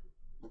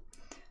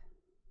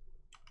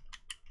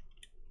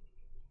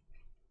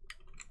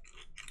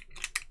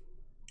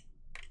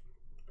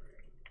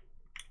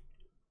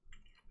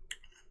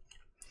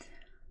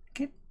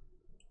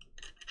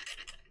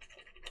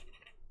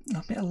 A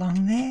little bit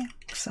along there,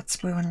 because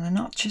that's where one of the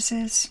notches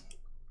is.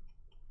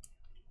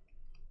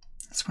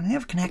 That's one of the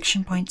other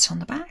connection points on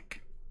the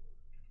back.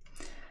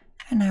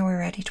 And now we're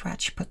ready to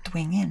actually put the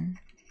wing in.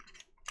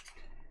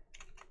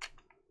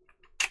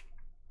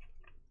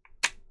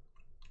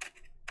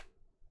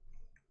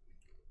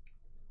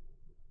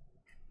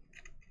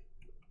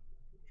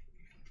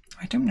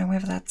 I don't know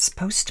whether that's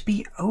supposed to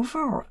be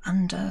over or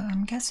under.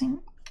 I'm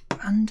guessing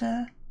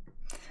under,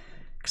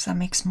 because that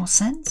makes more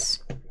sense.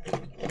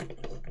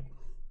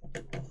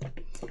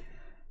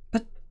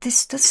 But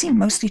this does seem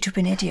mostly to have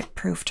been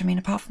idiot-proofed. I mean,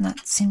 apart from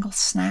that single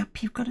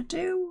snap you've got to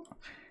do.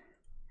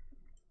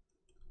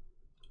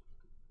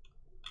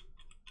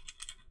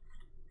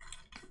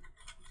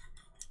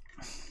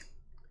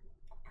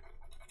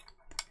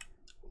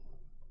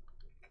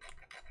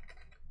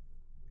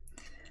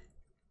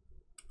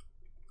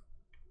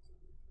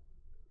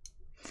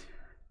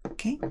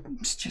 Okay,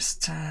 let's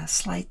just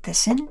slide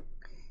this in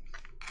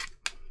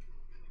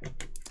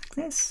like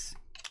this.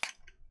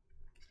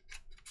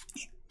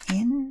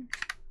 In.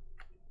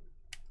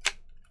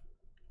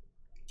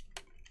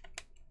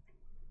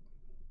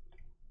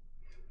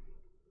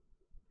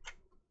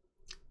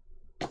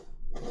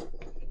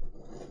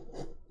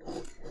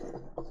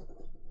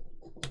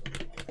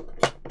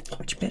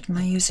 Which bit am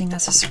I using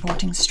as a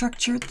supporting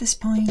structure at this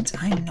point?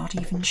 I'm not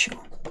even sure.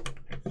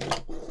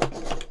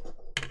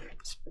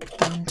 Let's put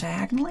them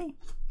diagonally.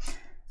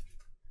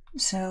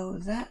 So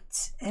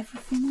that's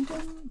everything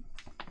done.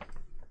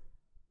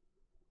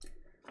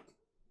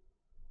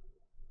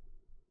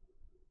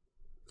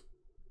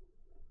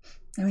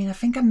 I mean, I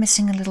think I'm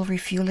missing a little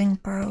refueling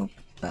probe,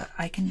 but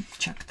I can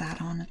chuck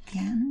that on at the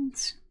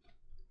end.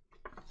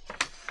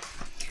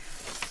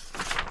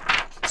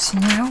 So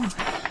now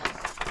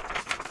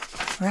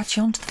we're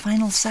actually on to the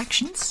final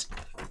sections.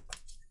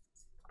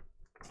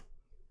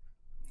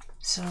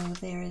 So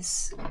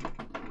there's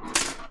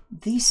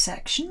these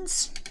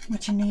sections,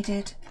 which are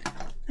needed,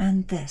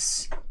 and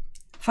this.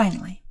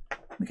 Finally,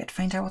 we get to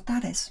find out what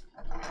that is.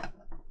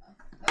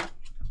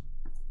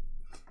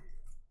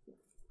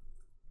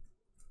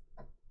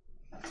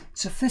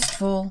 So first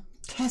of all,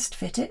 test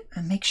fit it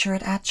and make sure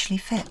it actually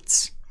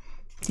fits.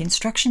 The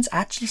instructions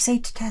actually say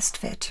to test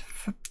fit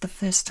for the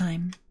first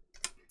time.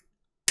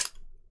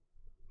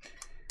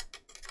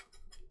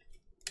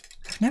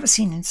 I've never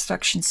seen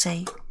instructions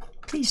say,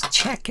 please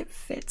check it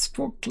fits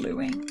for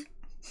gluing.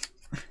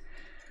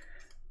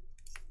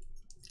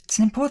 It's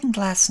an important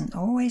lesson,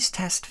 always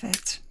test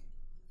fit.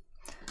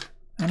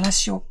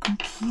 Unless you're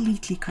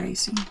completely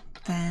crazy,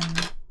 then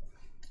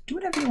do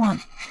whatever you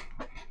want.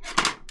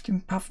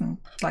 Apart from,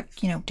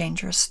 like, you know,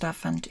 dangerous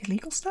stuff and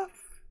illegal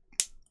stuff.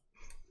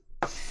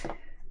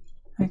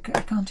 I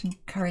can't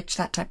encourage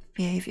that type of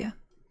behaviour.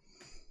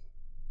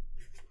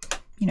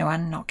 You know,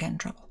 and not get in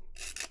trouble.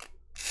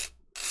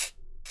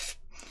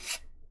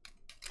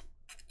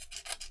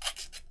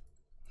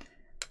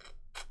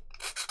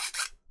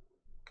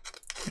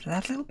 Get rid of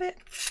that little bit.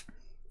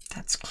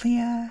 That's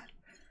clear.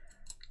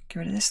 Get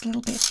rid of this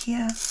little bit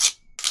here.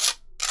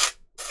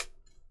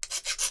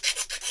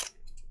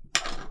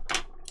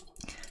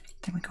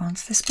 Then we go on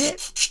to this bit,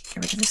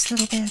 get rid of this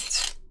little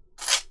bit.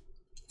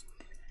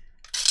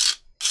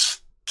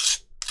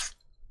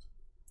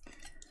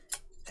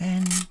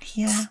 Then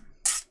here.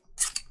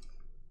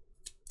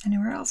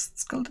 Anywhere else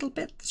it's got a little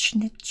bit that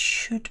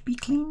should be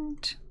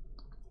cleaned?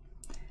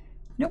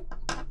 Nope.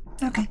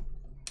 Okay.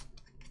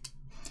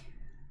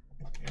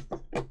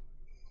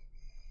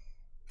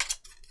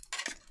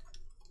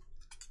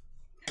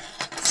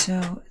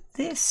 So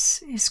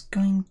this is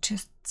going to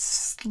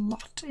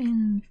slot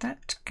in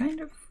that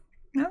kind of...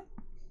 No?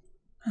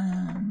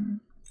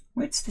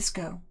 Where does this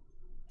go?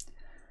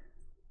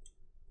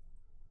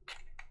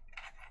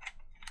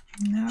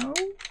 No?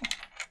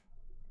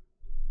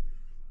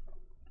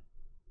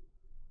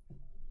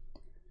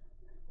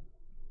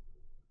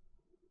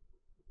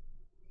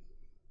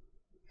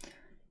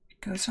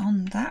 It goes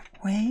on that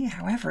way,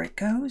 however it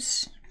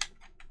goes.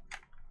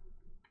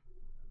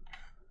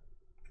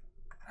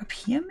 Up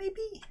here,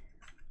 maybe?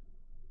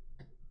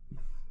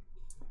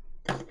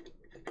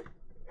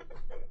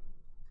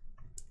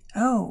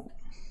 Oh.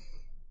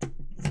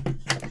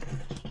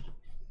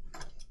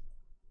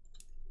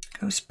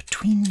 Goes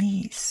between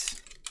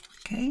these.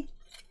 Okay.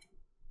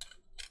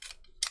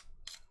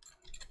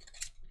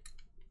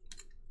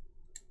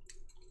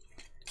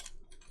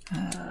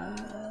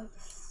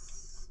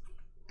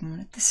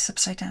 This is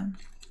upside down.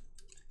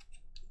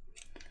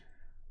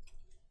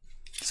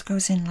 This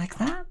goes in like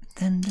that,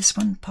 then this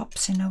one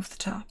pops in over the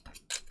top.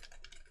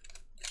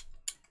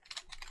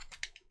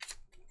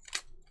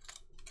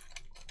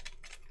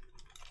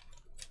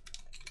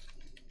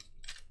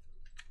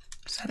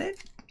 Is that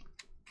it?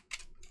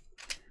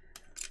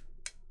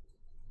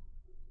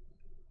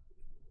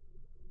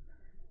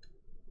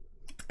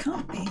 It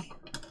can't be.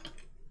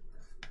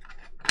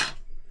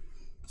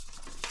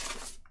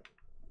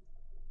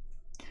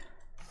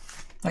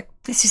 Like,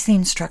 this is the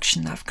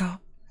instruction that I've got.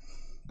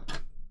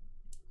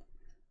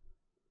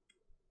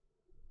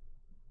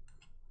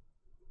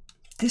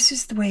 This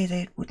is the way that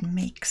it would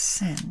make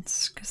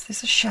sense, because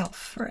there's a shelf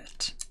for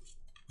it.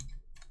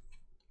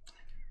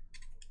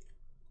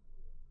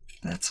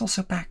 But that's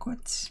also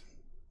backwards.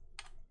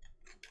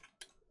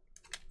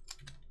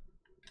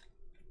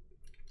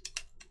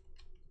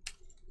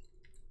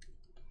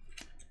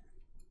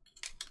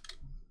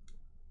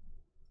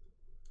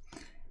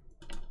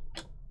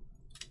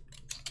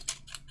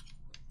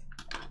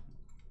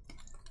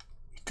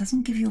 It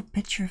doesn't give you a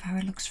picture of how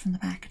it looks from the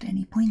back at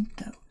any point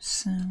though,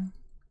 so...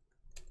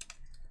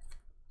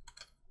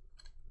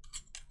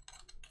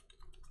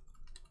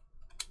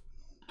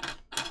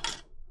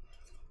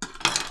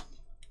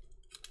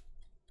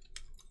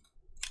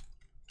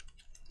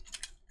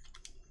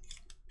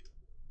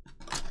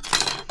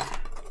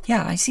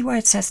 Yeah, I see why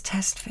it says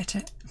test fit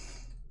it.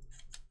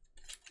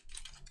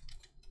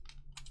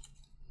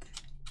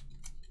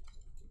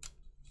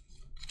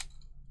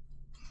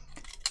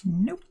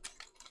 Nope.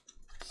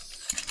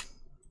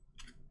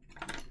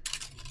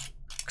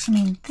 Because I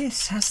mean,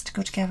 this has to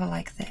go together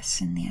like this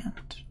in the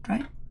end,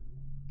 right?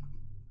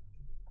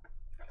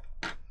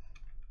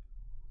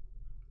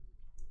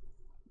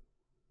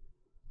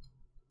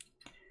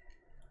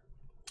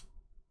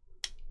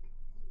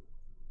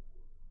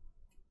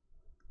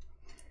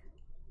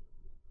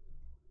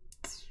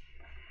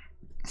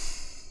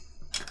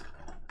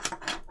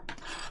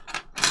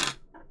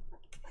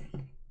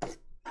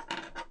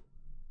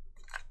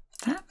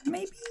 That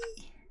maybe?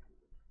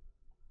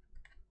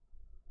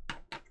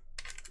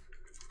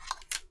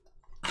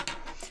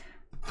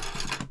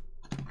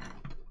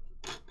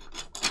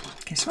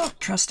 Okay, so I'll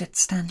trust it to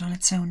stand on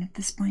its own at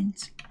this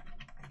point.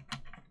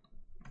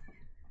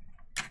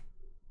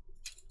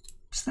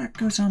 So that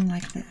goes on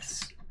like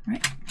this,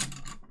 right?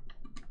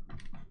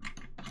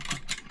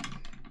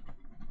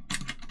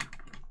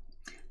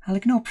 I'll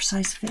ignore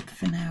precise fit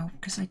for now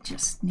because I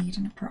just need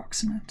an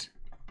approximate.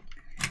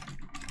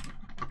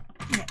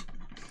 Yeah.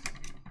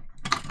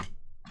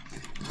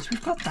 So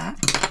we've got that,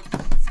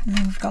 and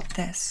then we've got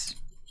this.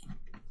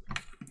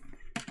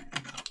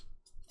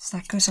 So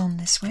that goes on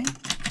this way.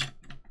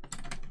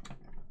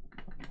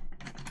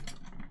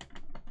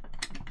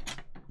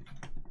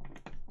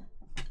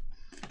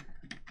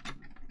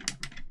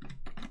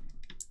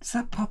 So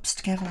that pops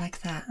together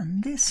like that,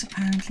 and this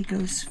apparently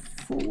goes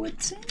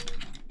forwards in.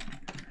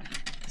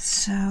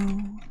 So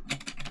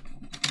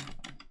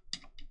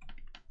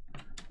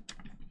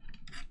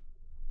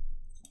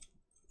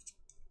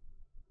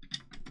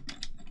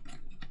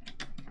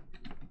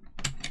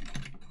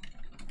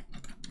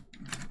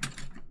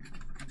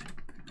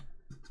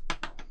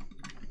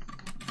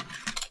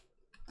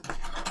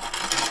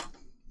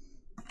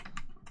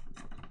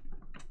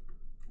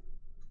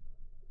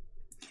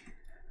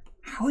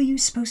how are you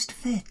supposed to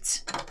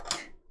fit?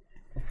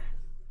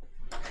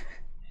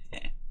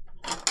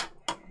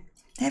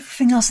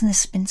 Everything else in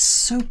this has been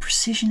so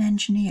precision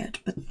engineered,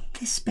 but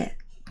this bit.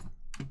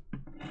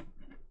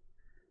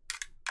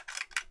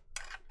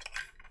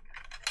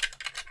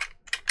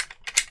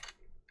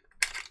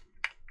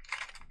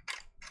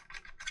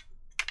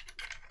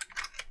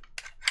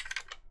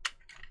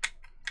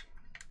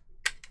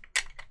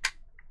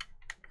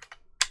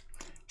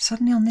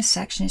 Suddenly on this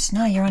section, it's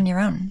now you're on your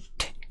own.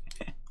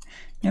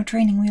 No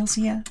training wheels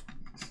here.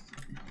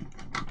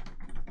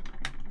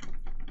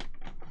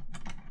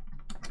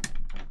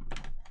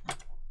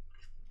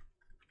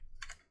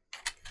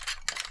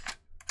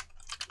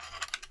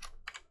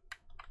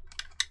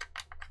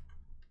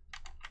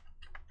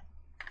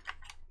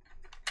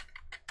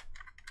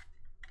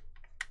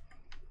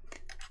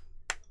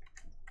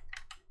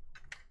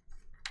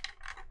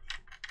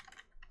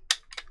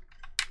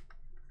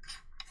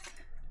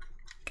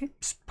 Okay,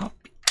 just pop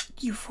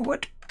you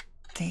forward.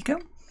 There you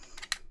go.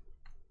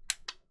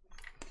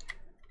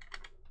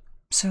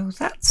 So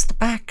that's the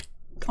back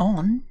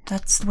on.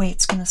 That's the way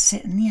it's going to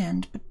sit in the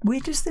end. But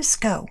where does this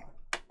go?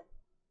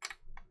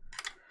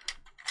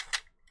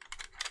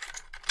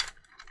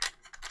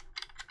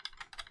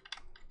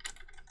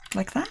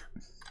 Like that?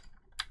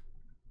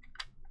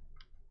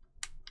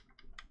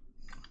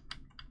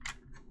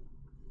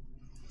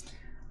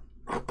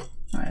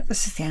 Alright,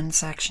 this is the end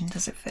section.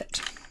 Does it fit?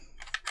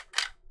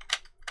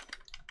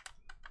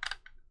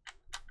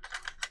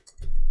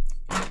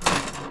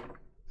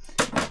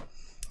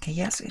 Okay,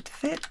 yes, it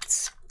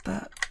fits,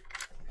 but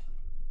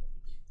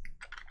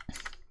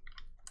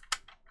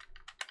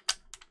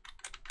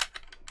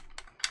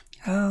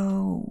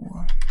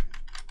oh,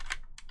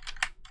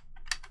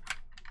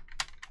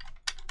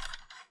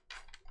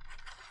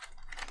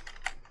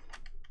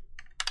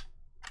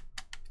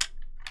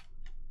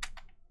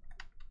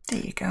 there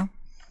you go.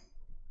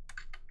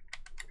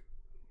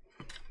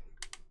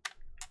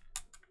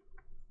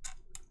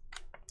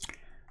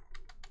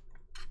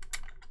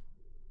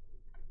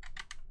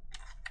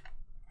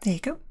 There you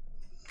go.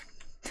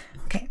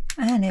 Okay,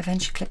 and it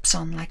eventually clips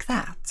on like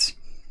that.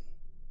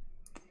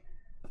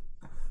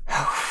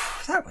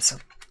 Oh, that was a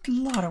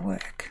lot of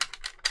work.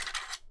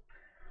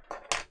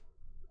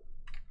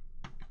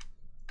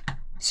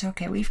 So,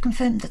 okay, we've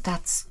confirmed that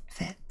that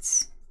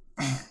fits.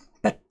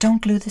 But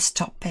don't glue this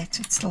top bit,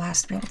 it still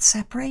has to be able to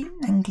separate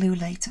and glue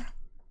later.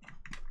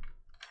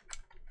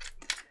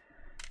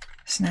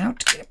 So now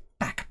to get it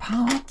back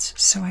apart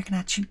so I can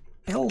actually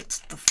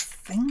build the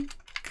thing.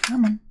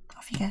 Come on,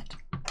 off you get.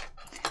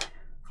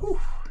 Whew.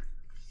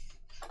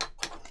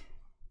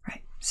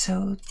 Right,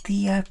 so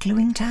the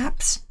gluing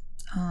tabs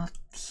are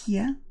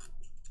here.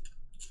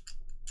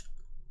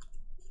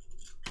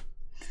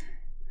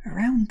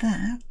 Around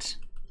that.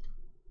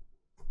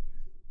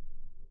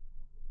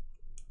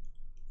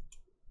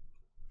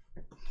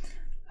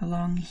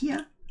 Along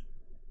here.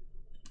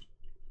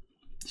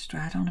 Just to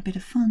add on a bit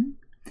of fun.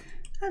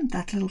 And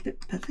that little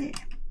bit per there.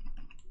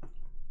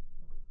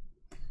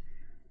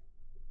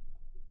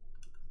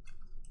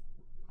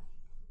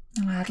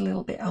 I'll add a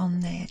little bit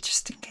on there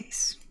just in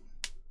case.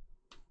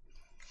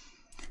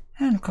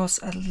 And of course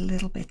a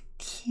little bit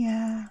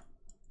here.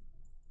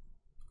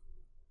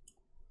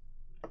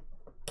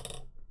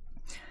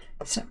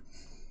 So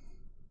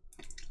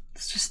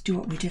let's just do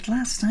what we did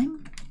last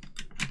time.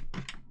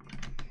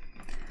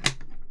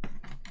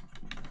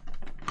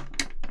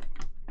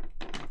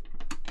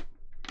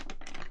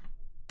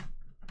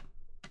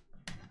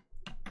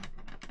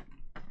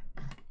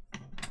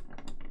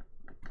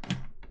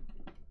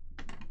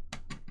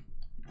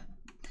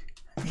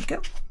 There you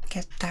go.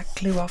 Get that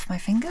glue off my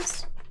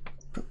fingers.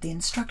 Put the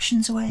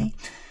instructions away.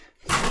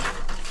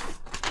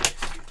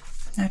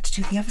 Now to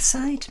do the other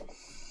side.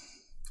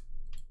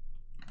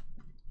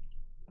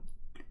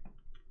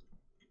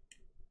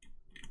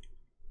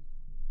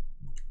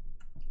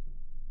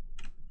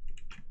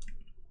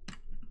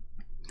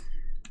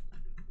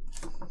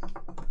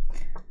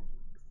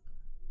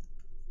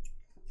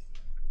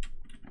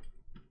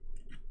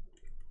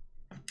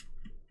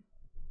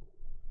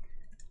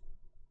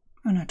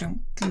 Oh no,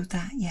 don't glue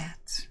that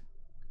yet.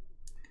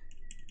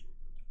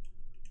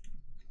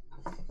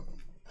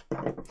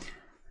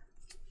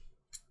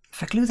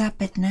 If I glue that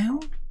bit now,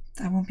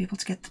 I won't be able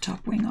to get the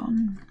top wing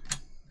on.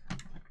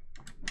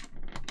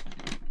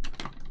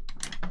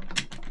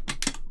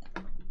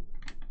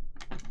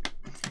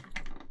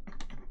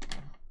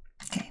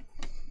 Okay.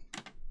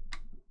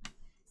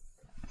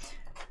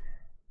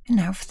 And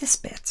now for this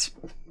bit,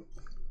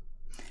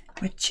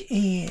 which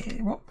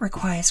is what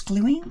requires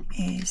gluing,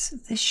 is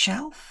this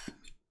shelf.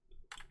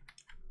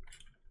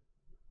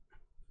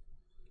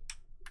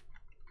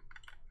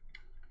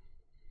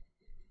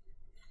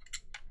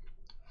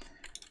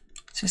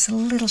 So there's a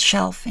little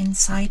shelf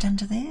inside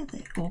under there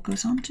that it all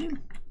goes onto.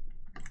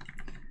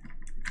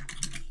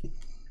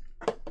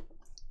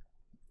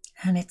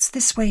 And it's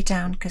this way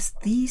down because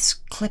these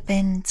clip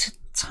into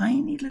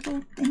tiny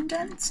little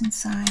indents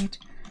inside.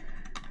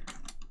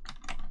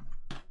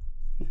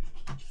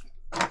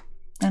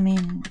 I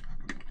mean,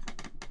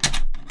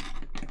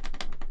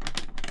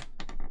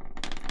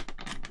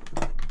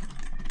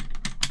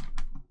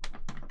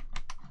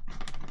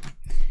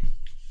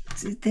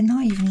 they're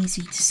not even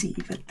easy to see,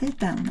 but they're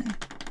down there.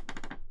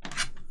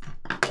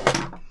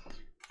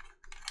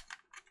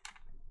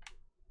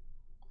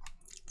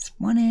 It's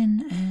one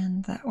in,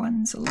 and that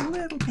one's a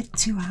little bit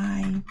too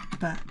high,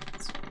 but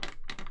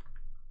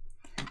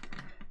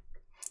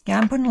yeah,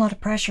 I'm putting a lot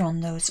of pressure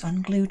on those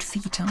unglued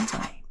feet, aren't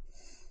I?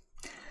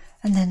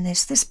 And then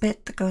there's this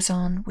bit that goes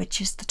on,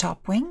 which is the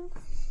top wing,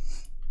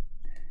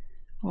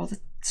 or the,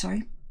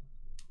 sorry,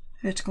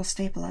 vertical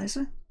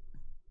stabilizer.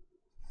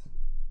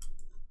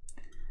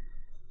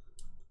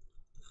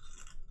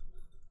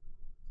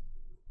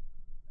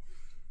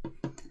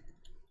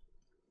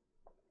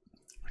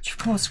 Which of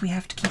course we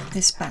have to keep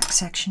this back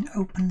section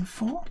open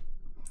for.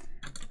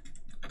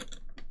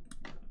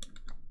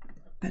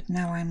 But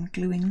now I'm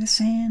gluing this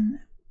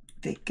in,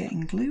 they're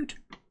getting glued.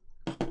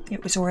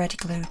 It was already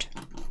glued.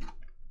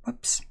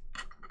 Whoops.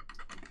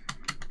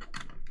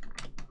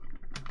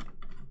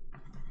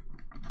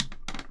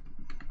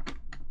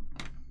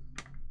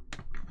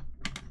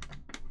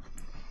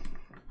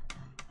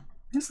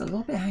 There's a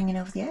little bit hanging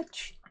over the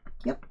edge.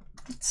 Yep,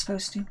 it's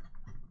supposed to.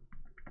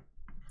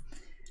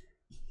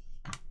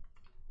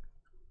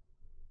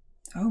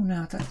 Oh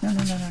no,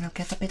 no,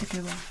 get the bit of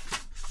glue off.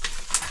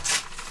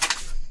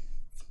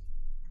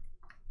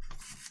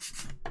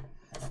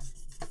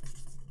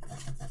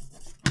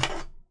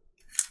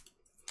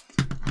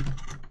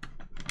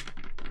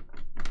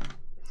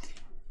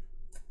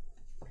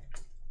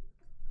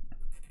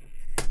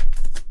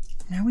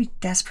 Now we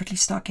desperately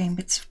start getting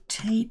bits of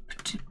tape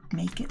to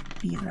make it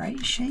be the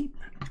right shape.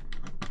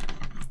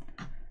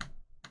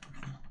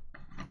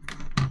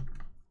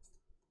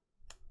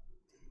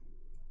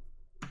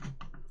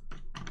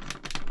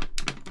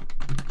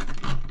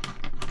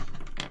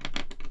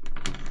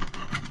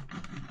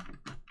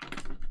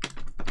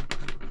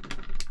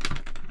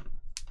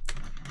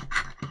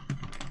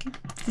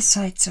 This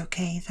side's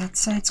okay, that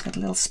side's got a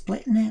little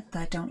split in it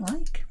that I don't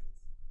like.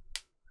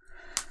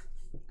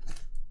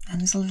 And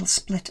there's a little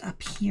split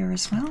up here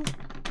as well.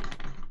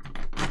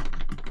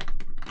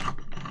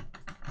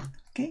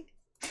 Okay,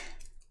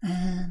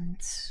 and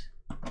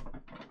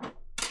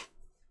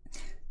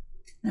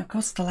now of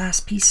course the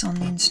last piece on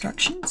the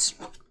instructions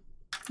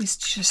is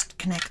to just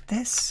connect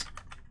this.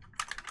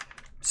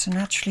 So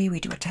naturally we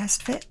do a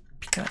test fit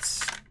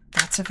because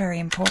that's a very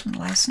important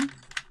lesson.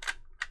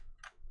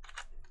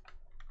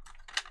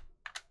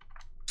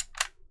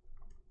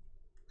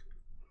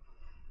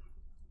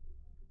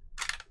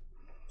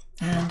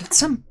 And at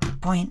some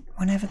point,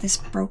 whenever this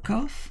broke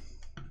off,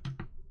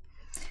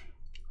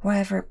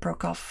 wherever it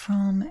broke off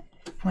from,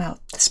 well,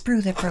 the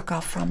sprue that broke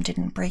off from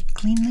didn't break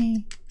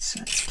cleanly, so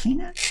let's clean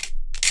it.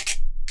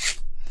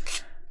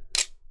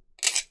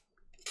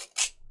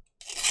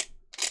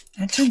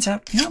 And it turns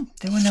out, no,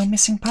 there were no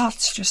missing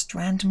parts, just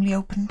randomly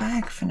open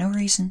bag for no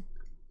reason.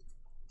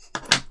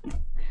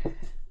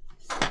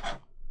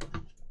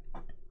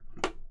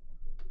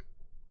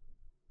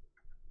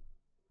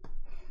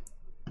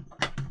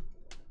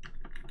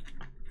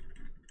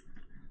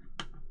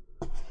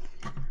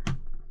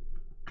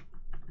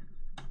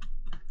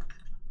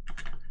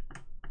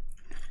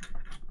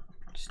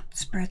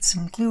 Spread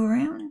some glue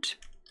around.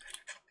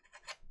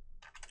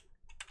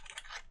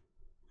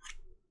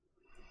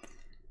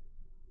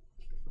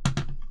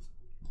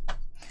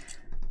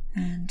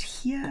 And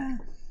here.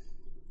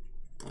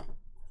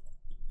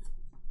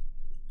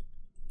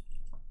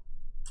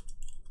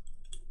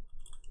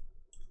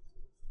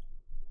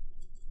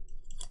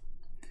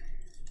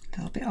 A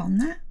little bit on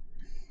that.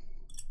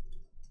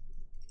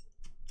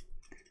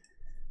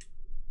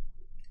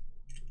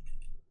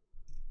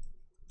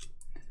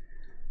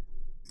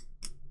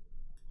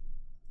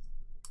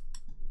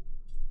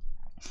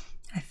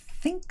 I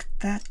think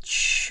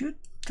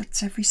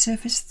that's every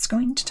surface it's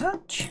going to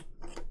touch.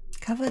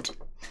 Covered,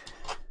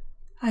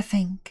 I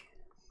think.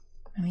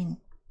 I mean,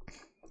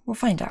 we'll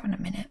find out in a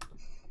minute.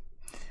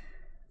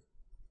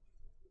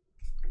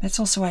 That's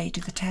also why you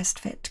do the test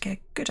fit, to get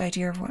a good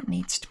idea of what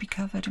needs to be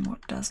covered and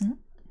what doesn't.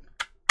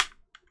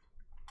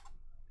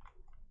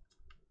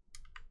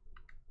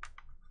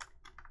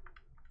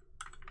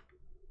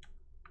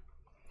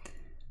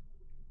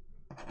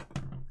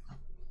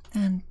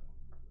 And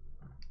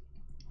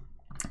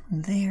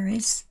there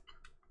is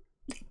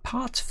the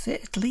part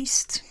fit, at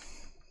least.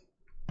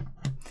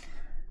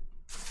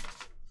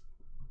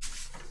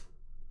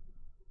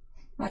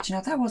 Right, you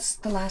know, that was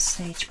the last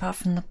stage apart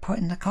from the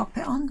putting the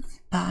cockpit on,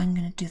 but I'm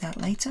going to do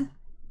that later.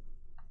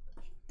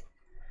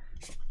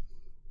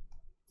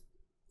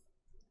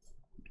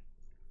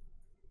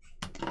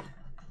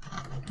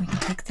 We can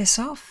take this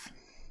off.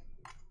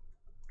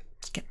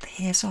 Let's get the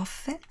hairs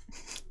off it.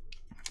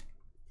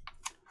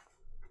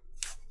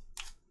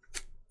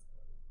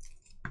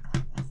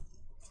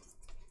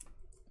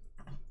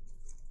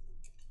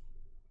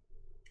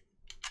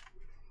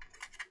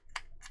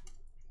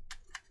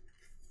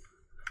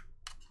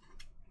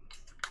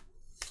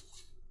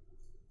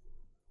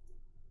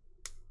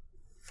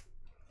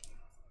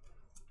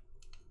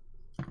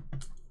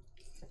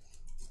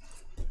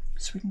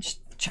 So we can just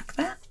chuck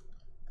that.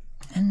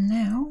 And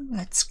now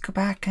let's go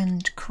back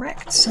and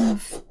correct some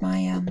of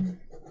my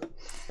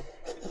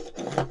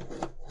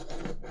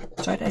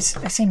so I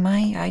say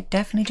I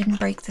definitely didn't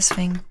break this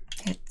thing.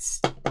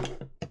 It's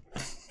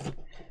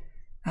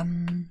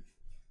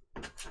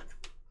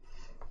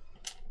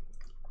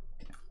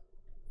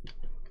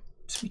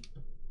so we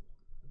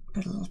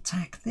put a little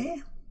tack there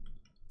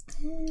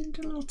and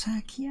a little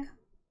tack here.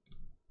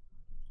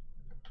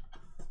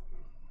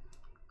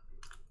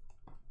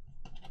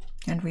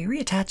 And we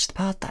reattach the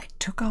part that I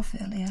took off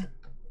earlier.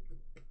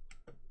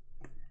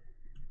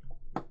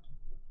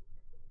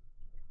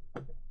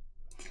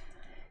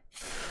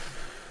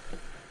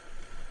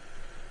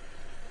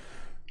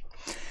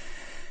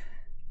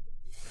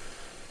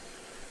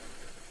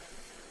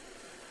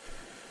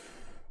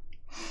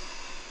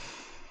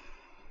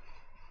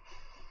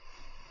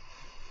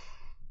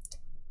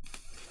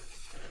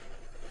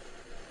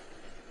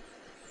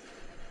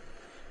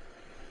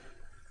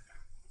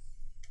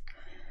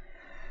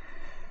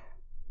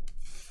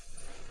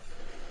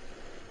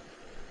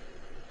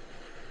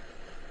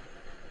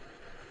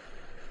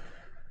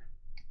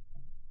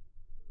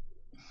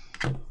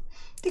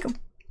 There you go.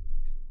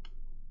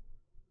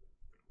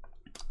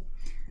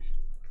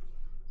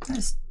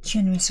 That's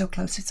genuinely so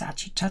close it's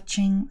actually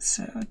touching,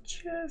 so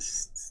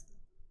just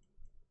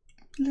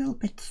a little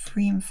bit of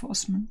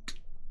reinforcement.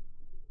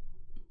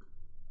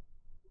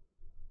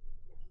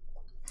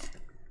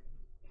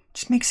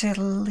 Just makes it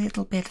a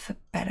little bit of a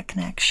better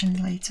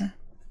connection later.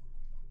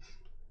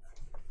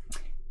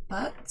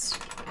 But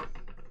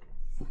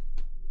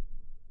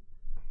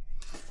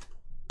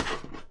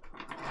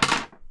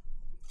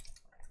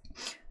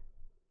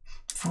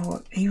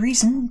for a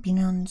reason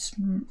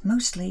beknown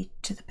mostly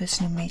to the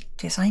person who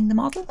designed the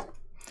model,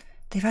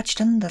 they've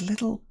actually done the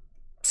little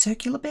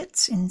circular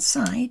bits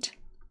inside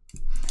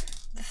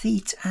the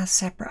feet as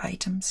separate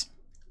items.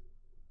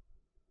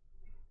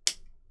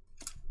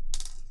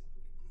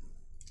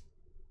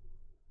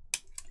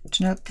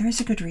 Do you know, there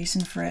is a good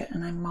reason for it,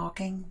 and I'm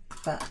marking,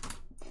 but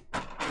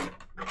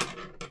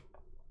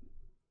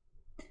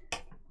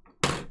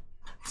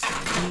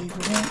leave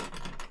with it.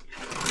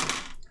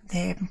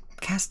 They're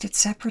cast it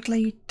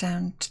separately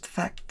down to the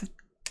fact that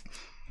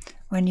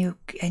when you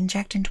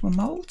inject into a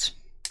mold,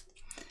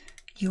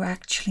 you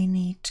actually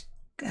need,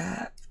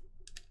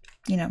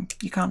 you know,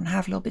 you can't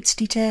have little bits of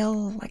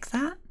detail like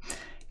that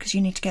because you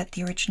need to get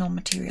the original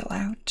material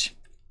out.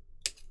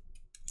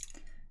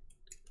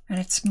 And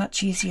it's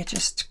much easier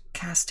just to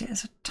cast it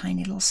as a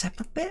tiny little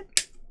separate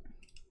bit.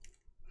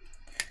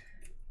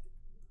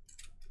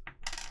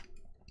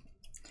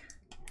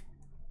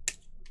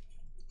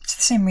 It's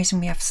the same reason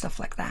we have stuff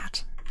like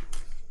that.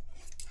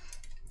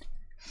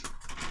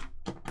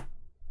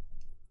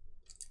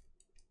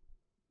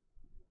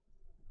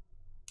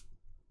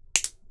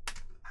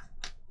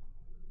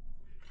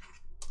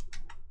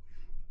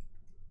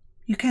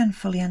 You can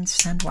fully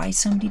understand why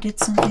somebody did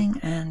something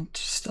and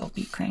still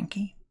be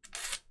cranky.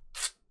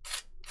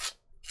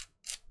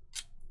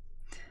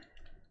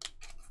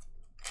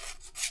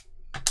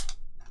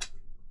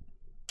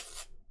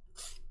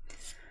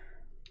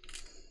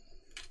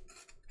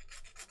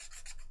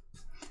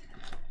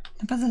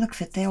 By the look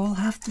of it, they all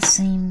have the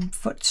same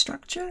foot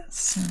structure,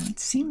 so it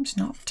seems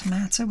not to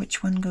matter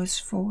which one goes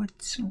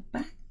forwards or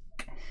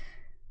back.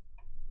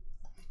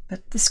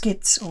 But the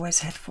skids always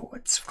head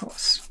forwards, of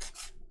course.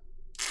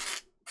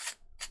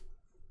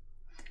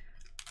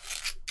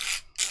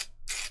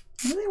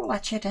 Are they all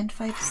actually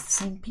identified as the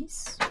same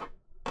piece?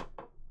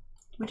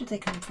 Where did they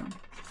come from?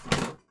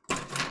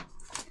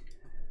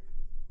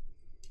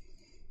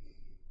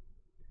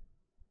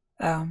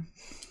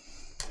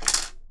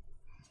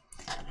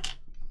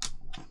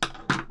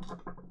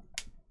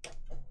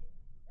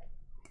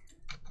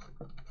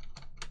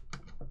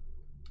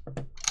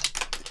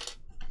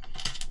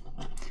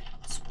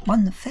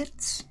 One that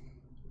fits.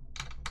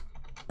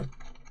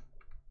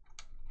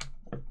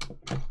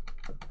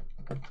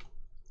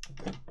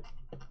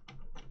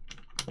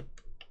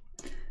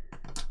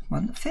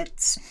 One that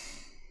fits.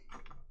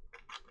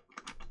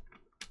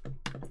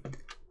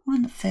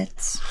 One that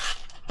fits.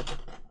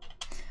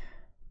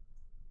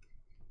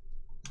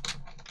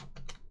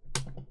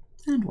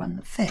 And one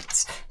that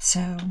fits.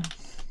 So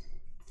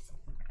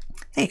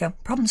there you go,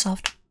 problem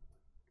solved.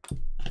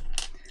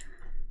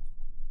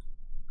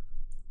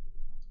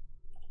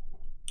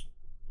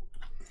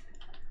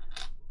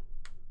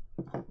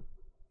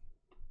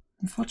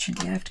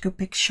 Unfortunately, I have to go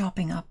pick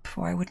shopping up,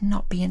 or I would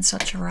not be in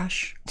such a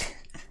rush.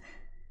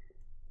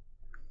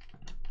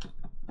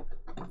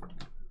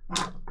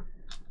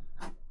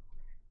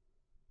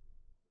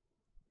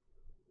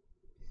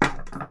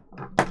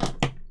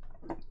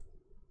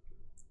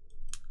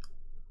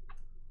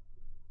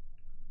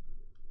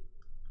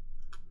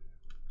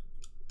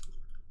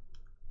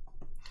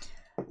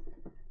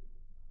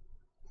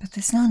 But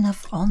there's not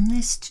enough on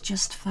this to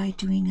justify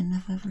doing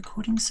another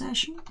recording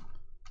session.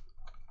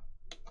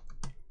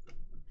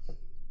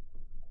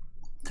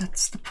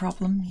 That's the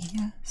problem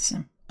here,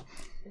 so.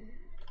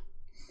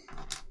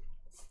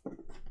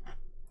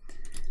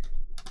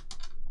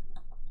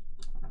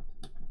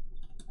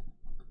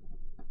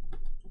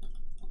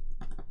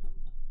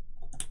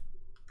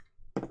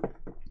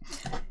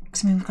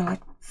 Because I mean, we've got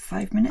like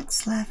 5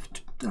 minutes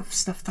left of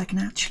stuff that I can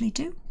actually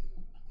do.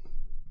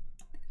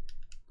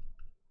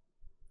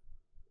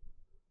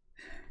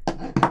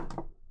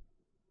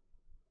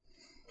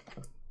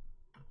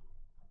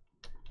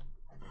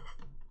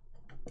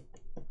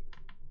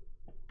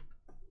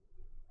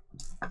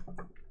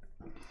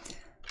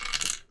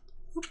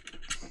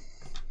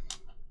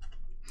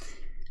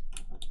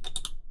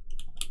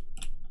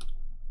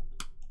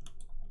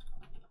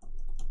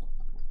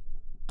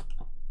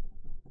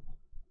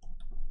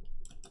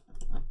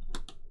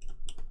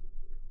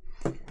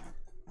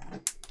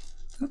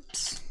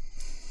 Oops.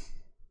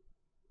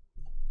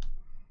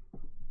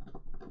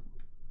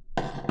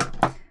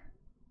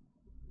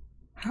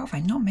 How have I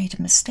not made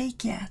a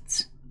mistake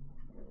yet?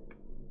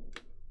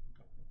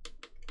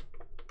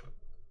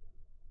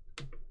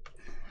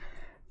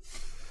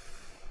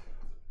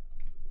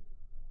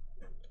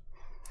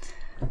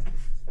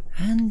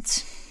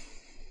 And,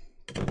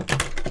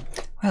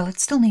 well, it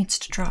still needs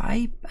to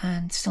dry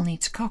and still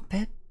needs a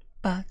cockpit,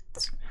 but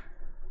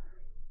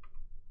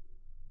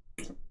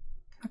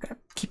I've got to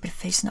keep it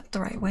facing up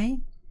the right way.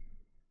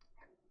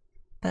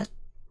 But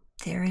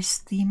there is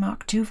the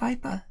Mark II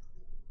Viper.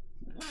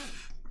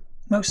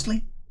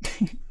 Mostly.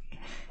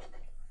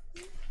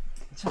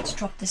 So let's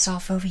drop this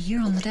off over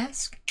here on the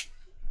desk.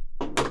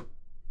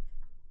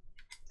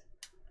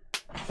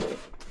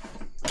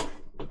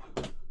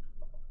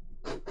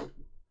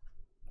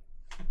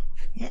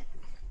 Yeah,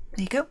 there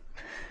you go.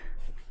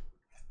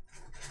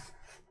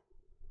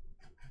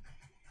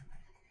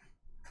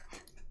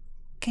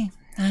 Okay,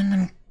 and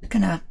I'm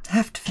gonna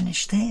have to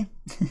finish there.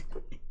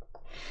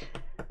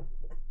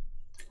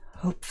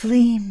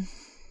 Hopefully,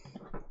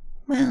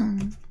 well,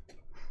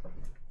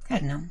 I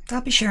don't know,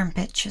 I'll be sharing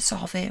pictures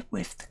of it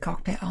with the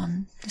cockpit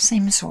on, the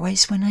same as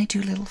always when I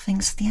do little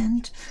things at the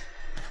end.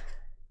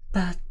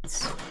 But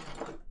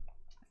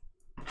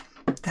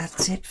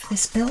that's it for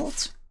this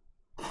build.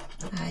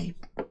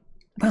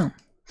 Well,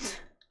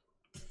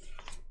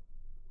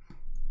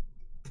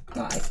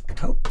 I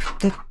hope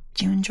that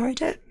you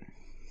enjoyed it.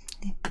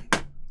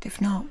 If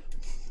not,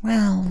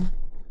 well,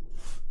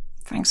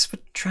 thanks for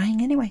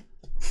trying anyway.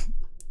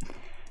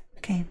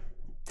 Okay,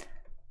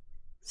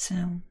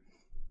 so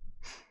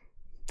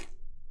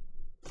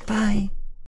bye.